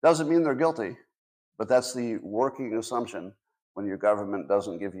 Doesn't mean they're guilty, but that's the working assumption when your government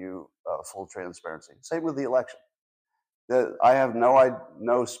doesn't give you full transparency. Same with the election. I have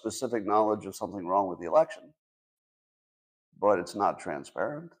no specific knowledge of something wrong with the election, but it's not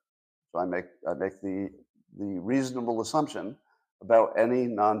transparent. So I make the reasonable assumption about any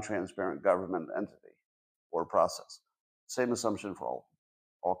non-transparent government entity or process. Same assumption for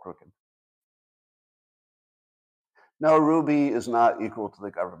all crooked. No, Ruby is not equal to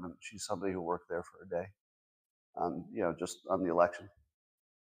the government. She's somebody who worked there for a day, you know, just on the election.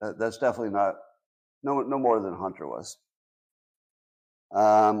 That's definitely not, no more than Hunter was.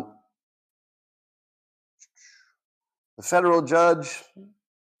 The federal judge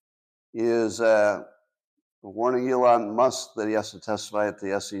is warning Elon Musk that he has to testify at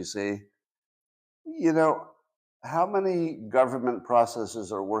the SEC. You know, how many government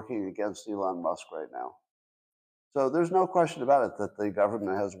processes are working against Elon Musk right now? So there's no question about it that the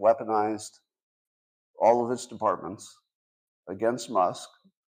government has weaponized all of its departments against Musk.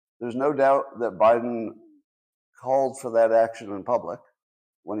 There's no doubt that Biden called for that action in public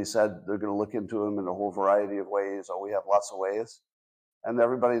when he said they're going to look into him in a whole variety of ways. Oh, we have lots of ways. And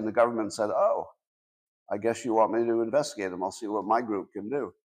everybody in the government said, oh, I guess you want me to investigate him. I'll see what my group can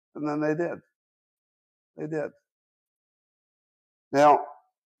do. And then they did. They did. Now,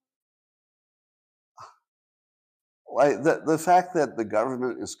 like the fact that the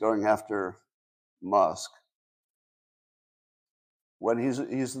government is going after Musk when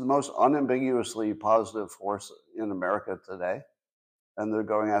he's the most unambiguously positive force in America today, and they're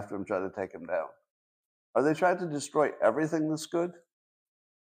going after him, trying to take him down. Are they trying to destroy everything that's good?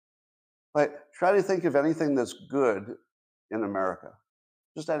 Like, try to think of anything that's good in America.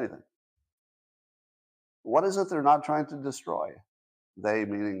 Just anything. What is it they're not trying to destroy? They,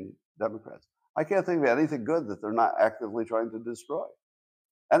 meaning Democrats. I can't think of anything good that they're not actively trying to destroy.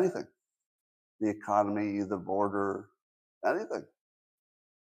 Anything. The economy, the border, anything.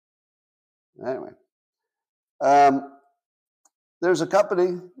 Anyway. There's a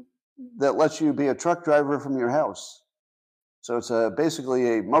company that lets you be a truck driver from your house. So it's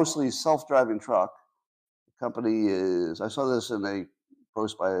basically a mostly self-driving truck. The company is, I saw this in a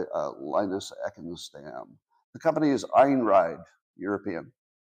post by Linus Eckenstam. The company is Einride, European.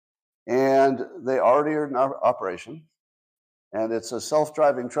 And they already are in operation. And it's a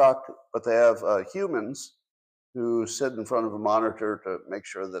self-driving truck, but they have humans who sit in front of a monitor to make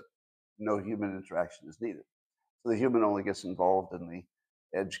sure that no human interaction is needed. So the human only gets involved in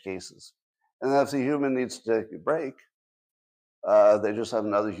the edge cases. And if the human needs to take a break, they just have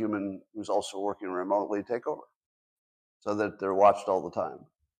another human who's also working remotely take over so that they're watched all the time.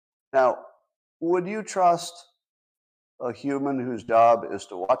 Now, would you trust a human whose job is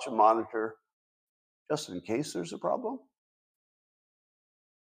to watch a monitor just in case there's a problem?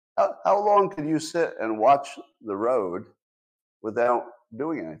 How long could you sit and watch the road without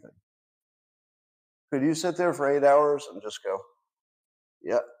doing anything? Could you sit there for 8 hours and just go,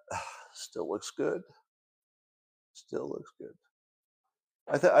 yeah, Still looks good. Still looks good.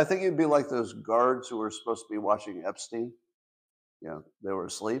 I think you'd be like those guards who were supposed to be watching Epstein. You know, they were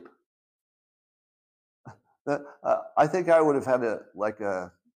asleep. I think I would have had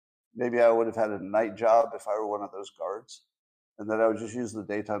maybe I would have had a night job if I were one of those guards, and then I would just use the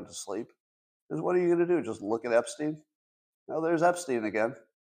daytime to sleep. Because what are you going to do? Just look at Epstein? No, there's Epstein again.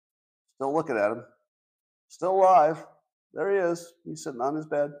 Still looking at him. Still alive. There he is. He's sitting on his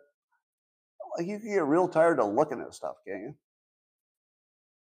bed. Like you can get real tired of looking at stuff, can't you?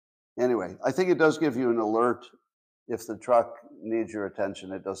 Anyway, I think it does give you an alert if the truck needs your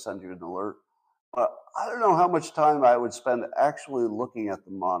attention. It does send you an alert. I don't know how much time I would spend actually looking at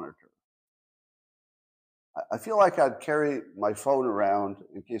the monitor. I feel like I'd carry my phone around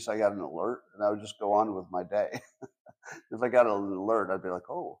in case I got an alert, and I would just go on with my day. If I got an alert, I'd be like,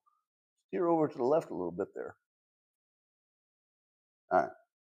 "Oh, steer over to the left a little bit there." All right.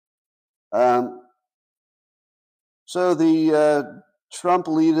 So the Trump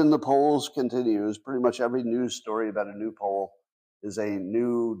lead in the polls continues. Pretty much every news story about a new poll is a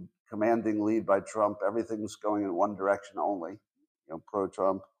new commanding lead by Trump. Everything's going in one direction only,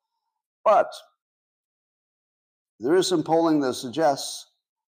 pro-Trump. But there is some polling that suggests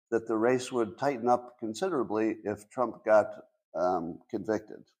that the race would tighten up considerably if Trump got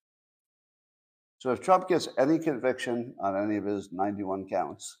convicted. So if Trump gets any conviction on any of his 91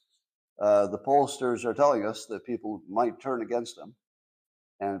 counts, the pollsters are telling us that people might turn against him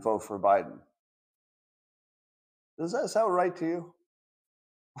and vote for Biden. Does that sound right to you?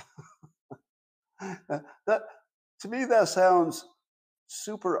 That, to me, that sounds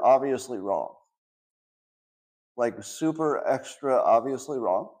super obviously wrong. Like super extra obviously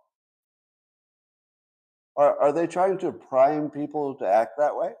wrong. Are they trying to prime people to act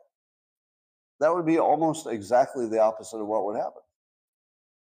that way? That would be almost exactly the opposite of what would happen.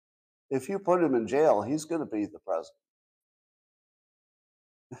 If you put him in jail, he's going to be the president.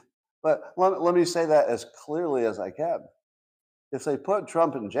 But let me say that as clearly as I can. If they put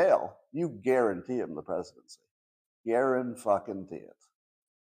Trump in jail, you guarantee him the presidency. Guarantee it.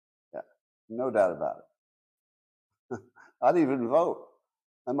 Yeah, no doubt about it. I'd even vote.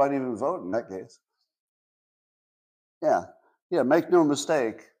 I might even vote in that case. Yeah, yeah. Make no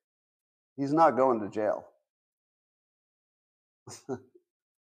mistake, he's not going to jail.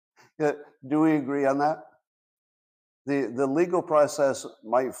 Yeah, do we agree on that? The legal process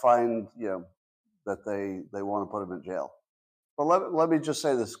might find that they want to put him in jail. But let me just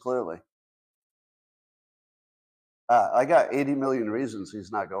say this clearly. I got 80 million reasons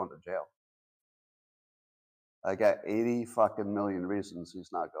he's not going to jail. I got 80 fucking million reasons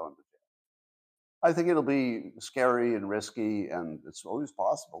he's not going to jail. I think it'll be scary and risky, and it's always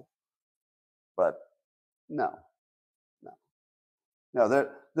possible. But no.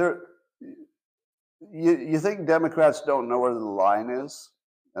 You think Democrats don't know where the line is,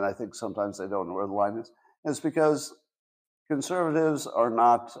 and I think sometimes they don't know where the line is. And it's because conservatives are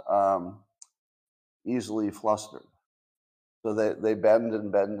not easily flustered. So they bend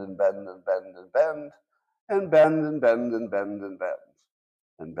and bend and bend and bend and bend and bend and bend and bend and bend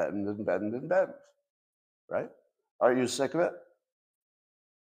and bend and bend and bend. Right? Are you sick of it?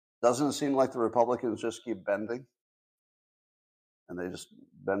 Doesn't it seem like the Republicans just keep bending and they just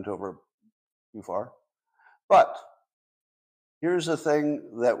bent over too far? But here's a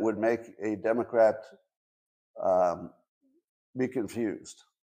thing that would make a Democrat be confused.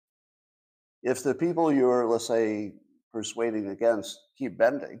 If the people you're, let's say, persuading against keep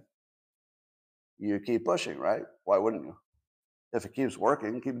bending, you keep pushing, right? Why wouldn't you? If it keeps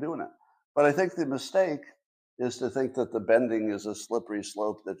working, keep doing it. But I think the mistake is to think that the bending is a slippery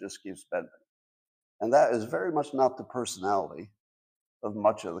slope that just keeps bending. And that is very much not the personality of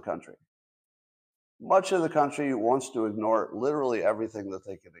much of the country. Much of the country wants to ignore literally everything that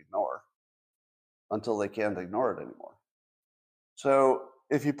they can ignore until they can't ignore it anymore. So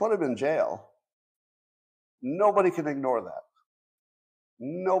if you put him in jail, nobody can ignore that.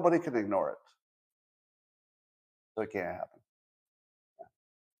 Nobody can ignore it. So it can't happen.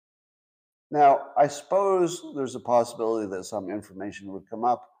 Now, I suppose there's a possibility that some information would come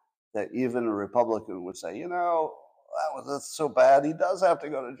up that even a Republican would say, that's so bad, he does have to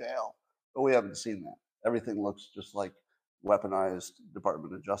go to jail. But we haven't seen that. Everything looks just like weaponized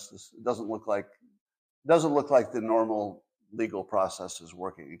Department of Justice. It doesn't look like the normal legal process is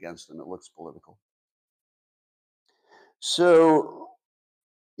working against him. It looks political. So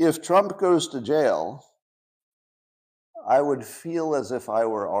if Trump goes to jail, I would feel as if I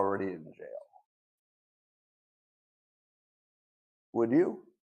were already in jail. Would you?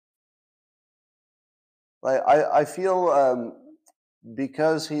 I feel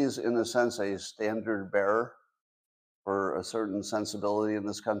because he's, in a sense, a standard bearer for a certain sensibility in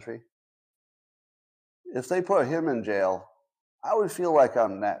this country, if they put him in jail, I would feel like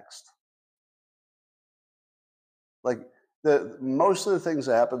I'm next. Like most of the things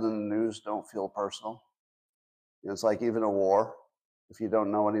that happen in the news don't feel personal. It's like even a war. If you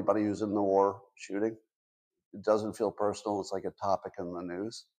don't know anybody who's in the war shooting, it doesn't feel personal. It's like a topic in the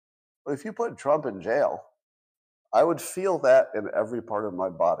news. But if you put Trump in jail, I would feel that in every part of my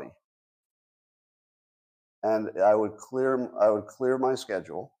body. And I would clear my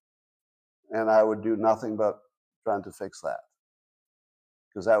schedule, and I would do nothing but trying to fix that,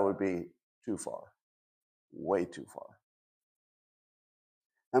 because that would be too far, way too far.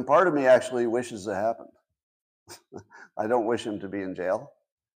 And part of me actually wishes it happened. I don't wish him to be in jail,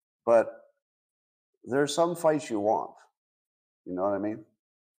 but there's some fights you want. You know what I mean?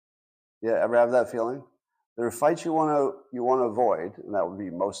 Yeah, ever have that feeling? There are fights you want to avoid, and that would be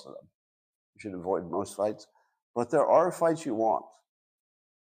most of them. You should avoid most fights. But there are fights you want.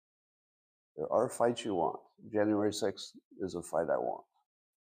 There are fights you want. January 6th is a fight I want.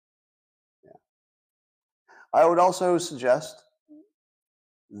 Yeah. I would also suggest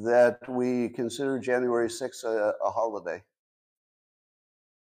that we consider January 6th a holiday.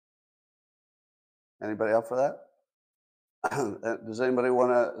 Anybody up for that? Does anybody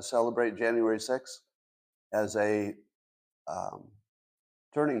want to celebrate January 6th as a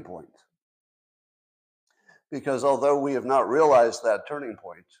turning point? Because although we have not realized that turning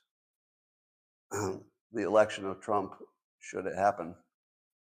point, the election of Trump, should it happen,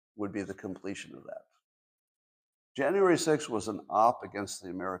 would be the completion of that. January 6th was an op against the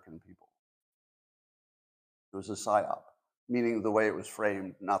American people. It was a psyop, meaning the way it was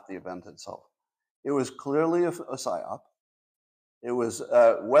framed, not the event itself. It was clearly a psyop. It was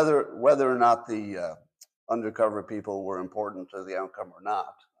whether or not the undercover people were important to the outcome or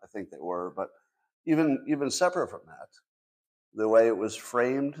not. I think they were, but even separate from that, the way it was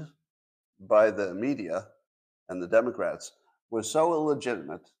framed by the media and the Democrats was so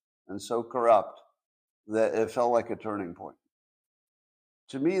illegitimate and so corrupt that it felt like a turning point.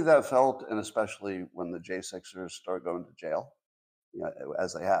 To me, that felt, and especially when the J6ers start going to jail,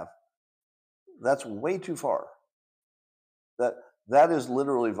 as they have, that's way too far. That is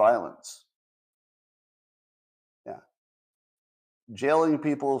literally violence. Yeah. Jailing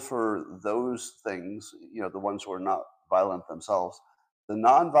people for those things, the ones who are not violent themselves, the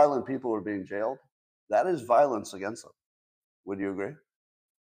non-violent people who are being jailed, that is violence against them. Would you agree?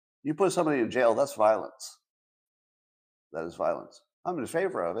 You put somebody in jail, that's violence. That is violence. I'm in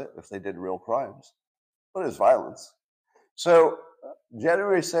favor of it if they did real crimes, but it's violence. So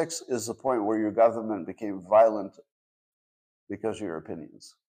January 6th is the point where your government became violent because of your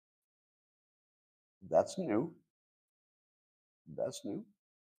opinions. That's new. That's new.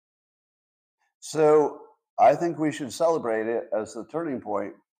 So I think we should celebrate it as the turning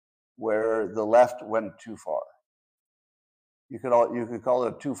point where the left went too far. You could call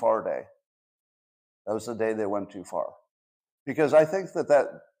it a too far day. That was the day they went too far. Because I think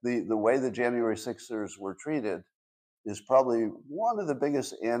that the way the January 6ers were treated is probably one of the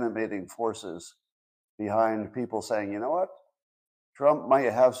biggest animating forces behind people saying, you know what, Trump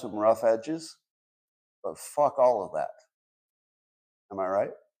might have some rough edges, but fuck all of that. Am I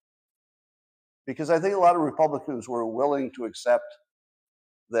right? Because I think a lot of Republicans were willing to accept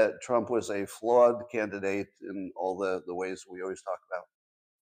that Trump was a flawed candidate in all the ways we always talk about.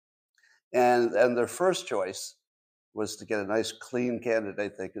 And their first choice was to get a nice, clean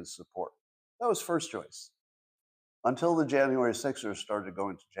candidate they could support. That was first choice. Until the January 6ers started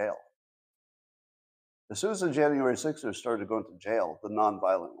going to jail. As soon as the January 6ers started going to jail, the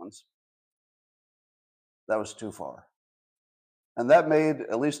nonviolent ones, that was too far. And that made,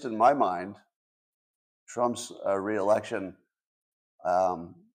 at least in my mind, Trump's reelection a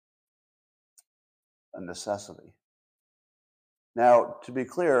necessity. Now, to be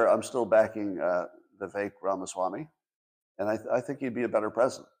clear, I'm still backing Vivek Ramaswamy, and I think he'd be a better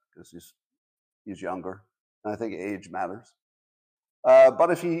president because he's younger, and I think age matters. But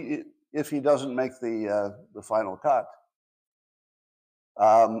if he doesn't make the final cut,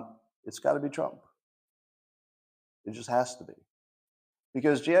 it's got to be Trump. It just has to be,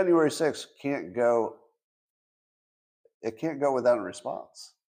 because January 6th can't go without a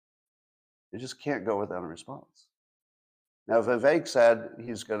response. It just can't go without a response. Now, Vivek said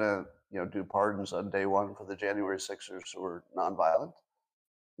he's going to do pardons on day one for the January 6ers who were nonviolent.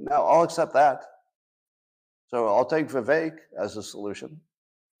 Now, I'll accept that. So I'll take Vivek as a solution,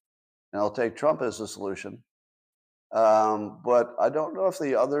 and I'll take Trump as a solution. But I don't know if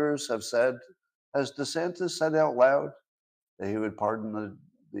the others have said, has DeSantis said out loud that he would pardon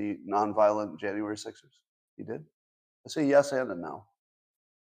the nonviolent January 6ers? He did? I say yes and a no.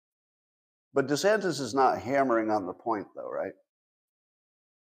 But DeSantis is not hammering on the point, though, right?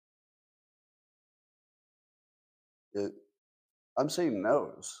 It, I'm saying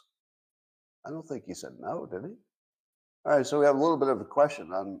no's. I don't think he said no, did he? All right, so we have a little bit of a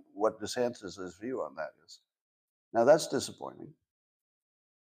question on what DeSantis' view on that is. Now, that's disappointing.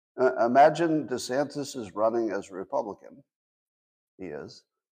 Imagine DeSantis is running as a Republican. He is.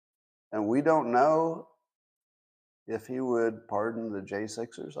 And we don't know if he would pardon the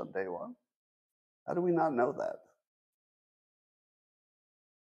J6ers on day one. How do we not know that?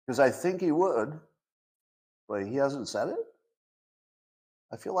 Because I think he would, but he hasn't said it.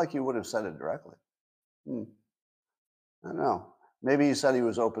 I feel like he would have said it directly. I don't know. Maybe he said he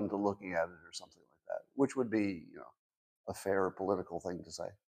was open to looking at it or something like that, which would be, a fair political thing to say.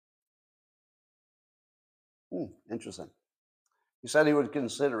 Interesting. He said he would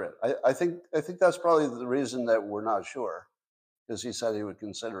consider it. I think that's probably the reason that we're not sure, because he said he would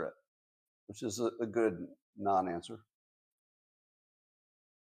consider it, which is a good non-answer.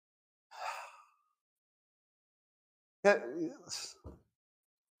 Yeah,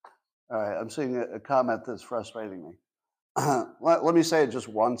 all right, I'm seeing a comment that's frustrating me. Let me say it just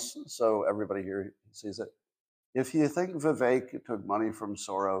once so everybody here sees it. If you think Vivek took money from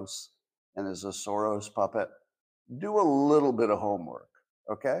Soros and is a Soros puppet, do a little bit of homework,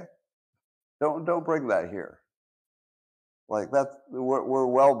 okay? Don't bring that here. Like that, we're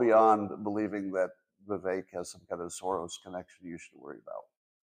well beyond believing that Vivek has some kind of Soros connection you should worry about,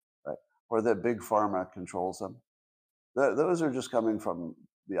 right? Or that big pharma controls them. Those are just coming from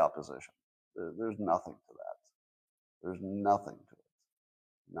the opposition. There's nothing to that. There's nothing to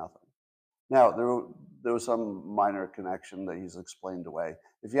it. Nothing. Now, there was some minor connection that he's explained away.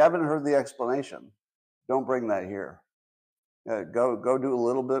 If you haven't heard the explanation, don't bring that here. Go do a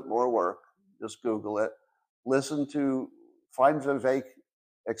little bit more work. Just Google it. Find Vivek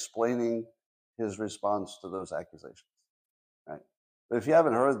explaining his response to those accusations. Right? But if you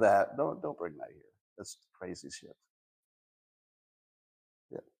haven't heard that, don't bring that here. That's crazy shit.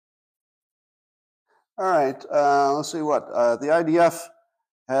 Yeah. All right. Let's see what the IDF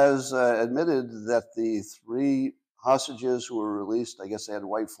has admitted that the 3 hostages who were released, I guess they had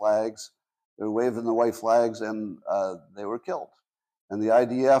white flags. They were waving the white flags, and they were killed. And the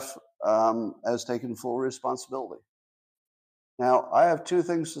IDF has taken full responsibility. Now, I have 2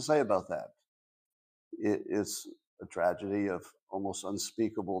 things to say about that. It's a tragedy of almost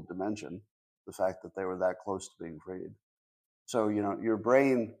unspeakable dimension, the fact that they were that close to being freed. So, your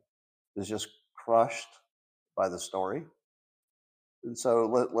brain is just crushed by the story. And so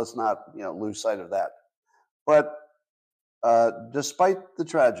let's not, lose sight of that. But despite the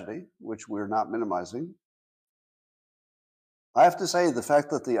tragedy, which we're not minimizing, I have to say the fact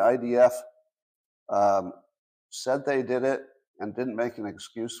that the IDF said they did it and didn't make an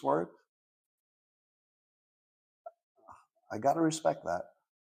excuse for it, I got to respect that.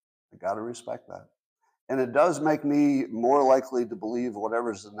 I got to respect that. And it does make me more likely to believe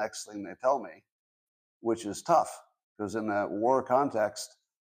whatever's the next thing they tell me, which is tough, because in a war context,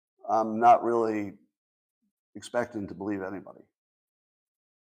 I'm not really expecting to believe anybody.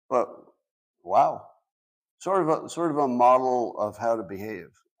 But wow, sort of a model of how to behave,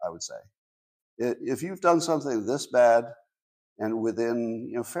 I would say. If you've done something this bad and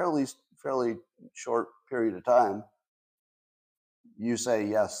within fairly short period of time, you say,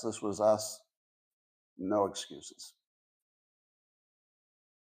 yes, this was us, no excuses.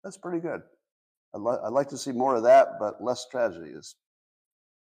 That's pretty good. I'd like to see more of that, but less tragedies.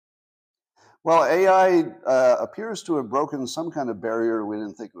 Well, AI appears to have broken some kind of barrier we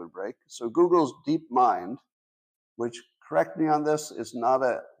didn't think it would break. So Google's DeepMind, which, correct me on this, is not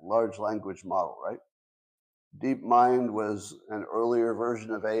a large language model, right? DeepMind was an earlier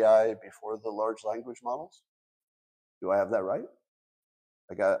version of AI before the large language models. Do I have that right?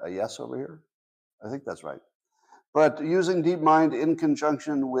 I got a yes over here? I think that's right. But using DeepMind in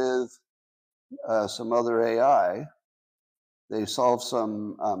conjunction with some other AI, they solved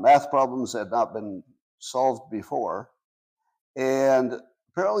some math problems that had not been solved before. And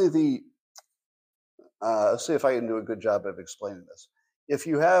apparently let's see if I can do a good job of explaining this. If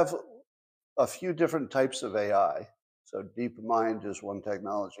you have a few different types of AI, so DeepMind is one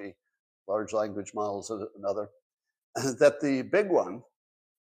technology, large language models is another, that the big one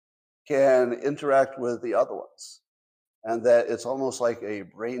can interact with the other ones. And that it's almost like a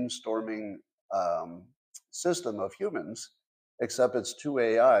brainstorming system of humans, except it's 2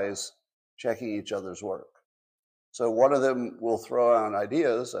 AIs checking each other's work. So one of them will throw out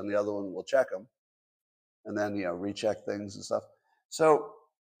ideas and the other one will check them. and then recheck things and stuff. So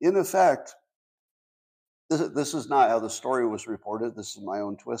in effect, this is not how the story was reported. This is my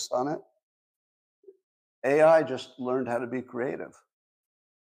own twist on it. AI just learned how to be creative.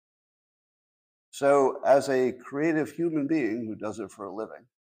 So as a creative human being who does it for a living,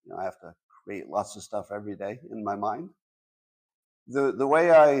 I have to create lots of stuff every day in my mind. The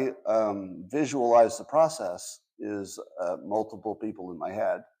way I visualize the process is multiple people in my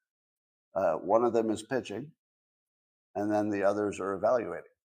head. One of them is pitching, and then the others are evaluating.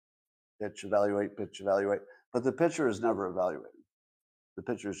 Pitch, evaluate, pitch, evaluate. But the pitcher is never evaluating. The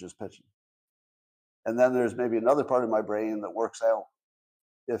pitcher is just pitching. And then there's maybe another part of my brain that works out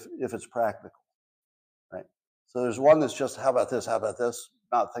if it's practical, right? So there's one that's just, how about this,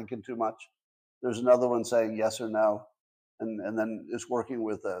 not thinking too much. There's another one saying yes or no. And then it's working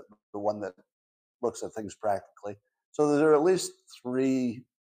with the one that looks at things practically. So there are at least three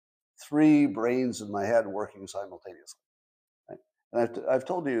brains in my head working simultaneously. Right? And I've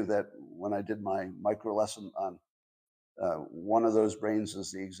told you that when I did my micro lesson on one of those brains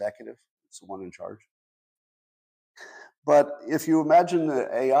is the executive. It's the one in charge. But if you imagine the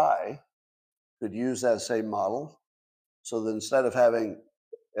AI could use that same model, so that instead of having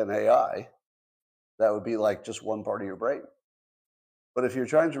an AI, that would be like just one part of your brain. But if you're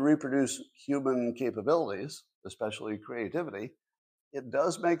trying to reproduce human capabilities, especially creativity, it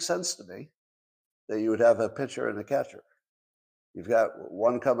does make sense to me that you would have a pitcher and a catcher. You've got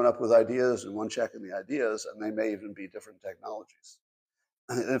one coming up with ideas and one checking the ideas, and they may even be different technologies.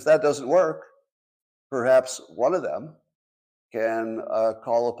 And if that doesn't work, perhaps one of them can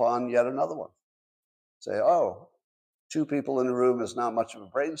call upon yet another one. Say, oh, two people in a room is not much of a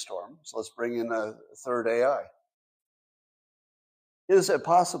brainstorm, so let's bring in a third AI. Is it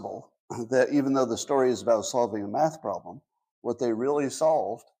possible that even though the story is about solving a math problem, what they really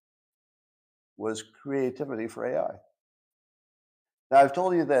solved was creativity for AI? Now, I've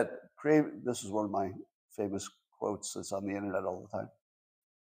told you that this is one of my famous quotes that's on the internet all the time,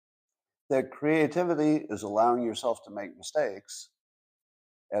 that creativity is allowing yourself to make mistakes,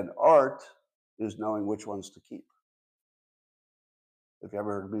 and art is knowing which ones to keep. Have you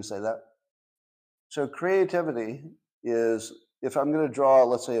ever heard me say that? So creativity is, if I'm going to draw,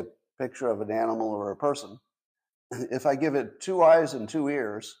 let's say, a picture of an animal or a person, if I give it 2 eyes and 2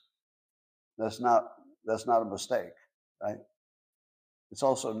 ears, that's not a mistake, right? It's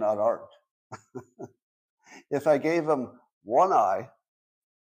also not art. If I gave them 1 eye,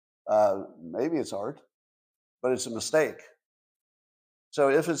 maybe it's art, but it's a mistake. So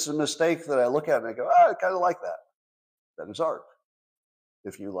if it's a mistake that I look at and I go, I kind of like that, then it's art,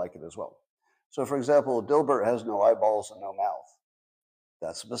 if you like it as well. So for example, Dilbert has no eyeballs and no mouth.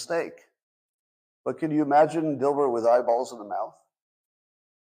 That's a mistake. But can you imagine Dilbert with eyeballs and a mouth?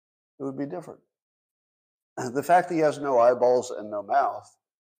 It would be different. The fact that he has no eyeballs and no mouth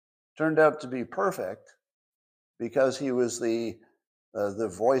turned out to be perfect because he was the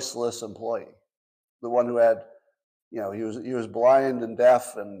voiceless employee, the one who had, he was blind and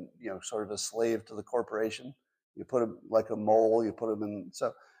deaf and sort of a slave to the corporation. You put him like a mole. You put him in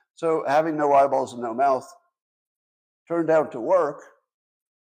so having no eyeballs and no mouth turned out to work,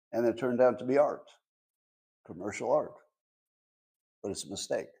 and it turned out to be art, commercial art, but it's a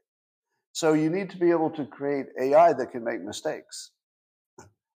mistake. So you need to be able to create AI that can make mistakes.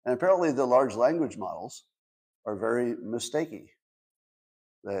 And apparently the large language models are very mistakey.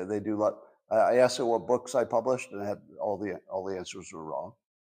 They do lot. I asked her what books I published, and I had all the answers were wrong.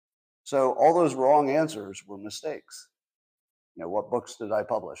 So all those wrong answers were mistakes. What books did I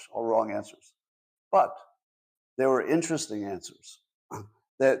publish? All wrong answers. But they were interesting answers.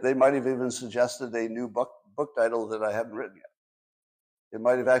 They might have even suggested a new book title that I hadn't written yet. It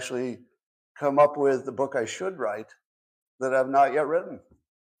might have actually come up with the book I should write that I've not yet written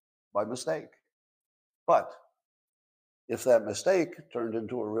by mistake. But if that mistake turned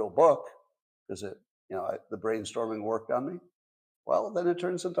into a real book, because the brainstorming worked on me, well, then it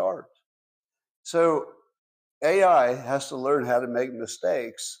turns into art. So AI has to learn how to make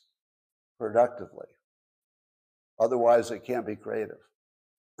mistakes productively. Otherwise, it can't be creative.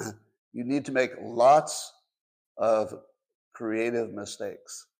 You need to make lots of creative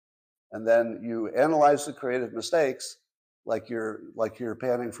mistakes. And then you analyze the creative mistakes like you're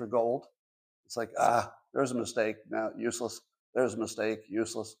panning for gold. It's like, there's a mistake, now useless. There's a mistake,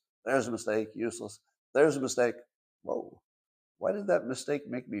 useless. There's a mistake, useless. There's a mistake. Whoa, why did that mistake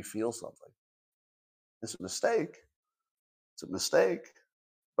make me feel something? It's a mistake. It's a mistake,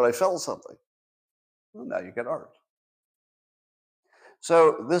 but I felt something. Well, now you get art.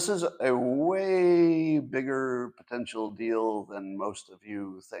 So this is a way bigger potential deal than most of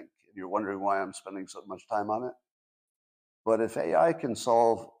you think. You're wondering why I'm spending so much time on it. But if AI can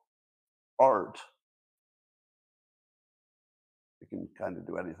solve art, it can kind of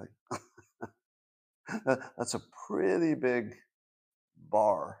do anything. That's a pretty big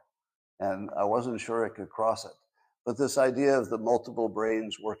bar, and I wasn't sure it could cross it. But this idea of the multiple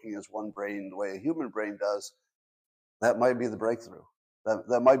brains working as one brain, the way a human brain does, that might be the breakthrough.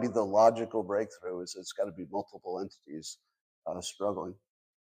 That might be the logical breakthrough. Is it's got to be multiple entities struggling.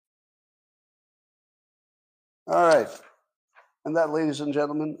 All right, and that, ladies and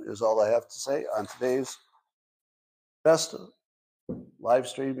gentlemen, is all I have to say on today's best live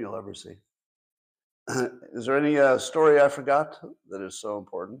stream you'll ever see. Is there any story I forgot that is so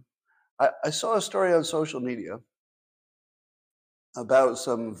important? I saw a story on social media about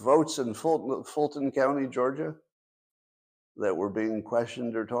some votes in Fulton County, Georgia, that were being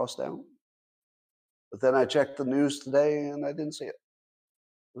questioned or tossed down. But then I checked the news today and I didn't see it.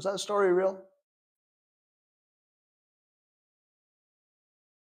 Was that story real?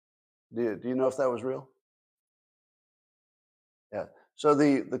 Do you know if that was real? Yeah. So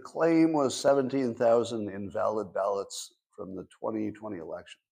the claim was 17,000 invalid ballots from the 2020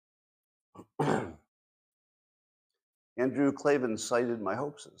 election. Andrew Clavin cited my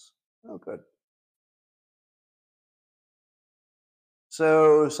hoaxes. Oh, good.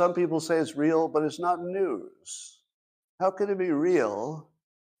 So some people say it's real, but it's not news. How could it be real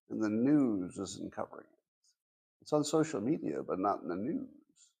and the news isn't covering it? It's on social media, but not in the news.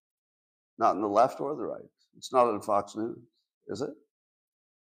 Not in the left or the right. It's not on Fox News, is it?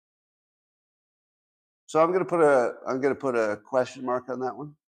 So I'm going to put a question mark on that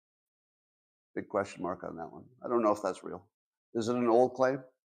one. Big question mark on that one. I don't know if that's real. Is it an old claim?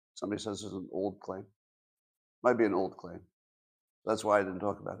 Somebody says it's an old claim. Might be an old claim. That's why I didn't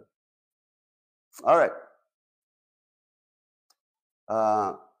talk about it. All right.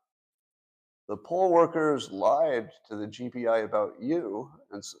 The poll workers lied to the GPI about you,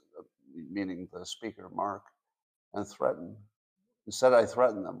 and meaning the speaker, Mark, and threatened. Said I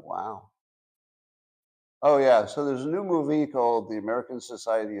threatened them. Wow. Oh yeah. So there's a new movie called The American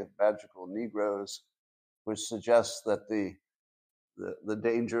Society of Magical Negroes, which suggests that the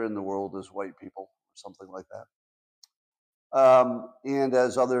danger in the world is white people, or something like that. And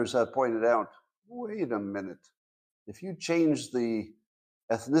as others have pointed out, wait a minute. If you change the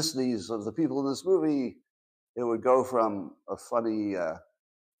ethnicities of the people in this movie, it would go from a funny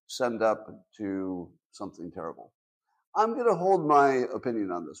send up to something terrible. I'm going to hold my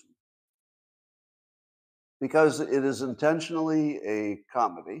opinion on this one because it is intentionally a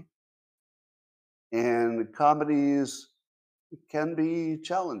comedy, and comedies can be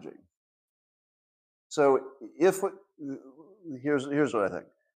challenging. So here's what I think.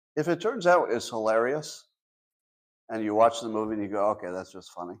 If it turns out it's hilarious and you watch the movie and you go, okay, that's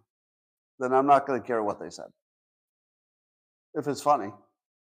just funny, then I'm not going to care what they said. If it's funny.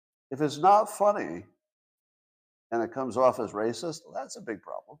 If it's not funny and it comes off as racist, that's a big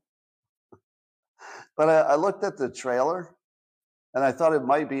problem. But I looked at the trailer and I thought it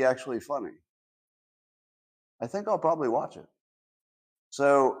might be actually funny. I think I'll probably watch it.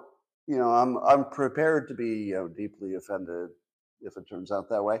 So, I'm prepared to be deeply offended if it turns out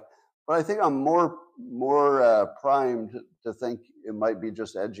that way. But I think I'm more primed to think it might be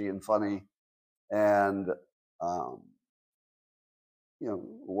just edgy and funny, and um,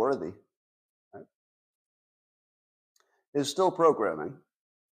 worthy. Right? It's still programming,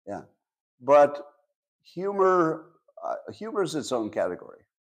 yeah. But humor is its own category.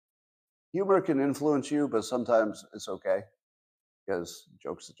 Humor can influence you, but sometimes it's okay because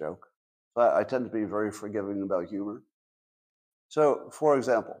joke's a joke. So I tend to be very forgiving about humor. So, for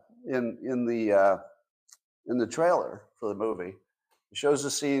example, in the trailer for the movie, it shows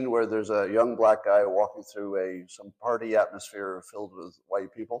a scene where there's a young black guy walking through some party atmosphere filled with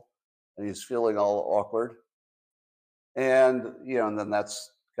white people, and he's feeling all awkward. And and then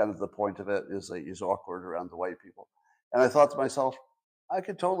that's kind of the point of it, is that he's awkward around the white people. And I thought to myself, I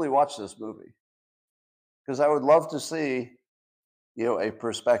could totally watch this movie because I would love to see a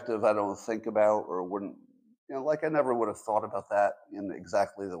perspective I don't think about or wouldn't, like I never would have thought about that in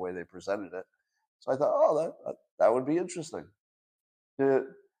exactly the way they presented it. So I thought, oh, that would be interesting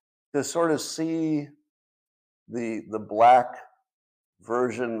to sort of see the black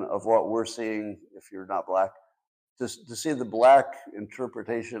version of what we're seeing if you're not black, to see the black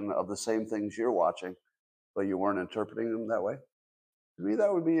interpretation of the same things you're watching, but you weren't interpreting them that way. To me,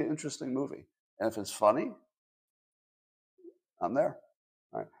 that would be an interesting movie. And if it's funny, I'm there.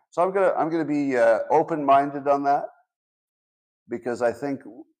 All right. So I'm gonna be open-minded on that. because I think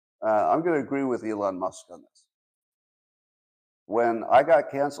I'm going to agree with Elon Musk on this. When I got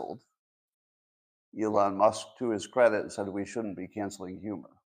canceled, Elon Musk, to his credit, said we shouldn't be canceling humor.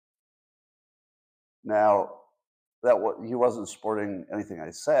 Now, he wasn't supporting anything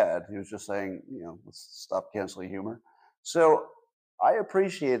I said. He was just saying, let's stop canceling humor. So I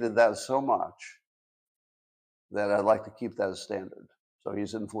appreciated that so much that I'd like to keep that as standard. So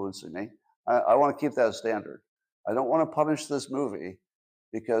he's influencing me. I want to keep that as standard. I don't want to punish this movie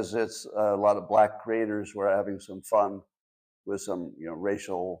because it's a lot of black creators who are having some fun with some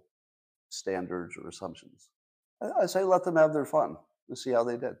racial standards or assumptions. I say let them have their fun. Let's see how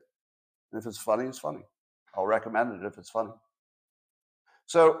they did. And if it's funny, it's funny. I'll recommend it if it's funny.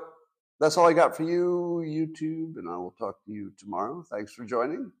 So that's all I got for you, YouTube, and I will talk to you tomorrow. Thanks for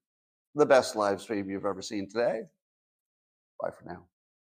joining. The best live stream you've ever seen today. Bye for now.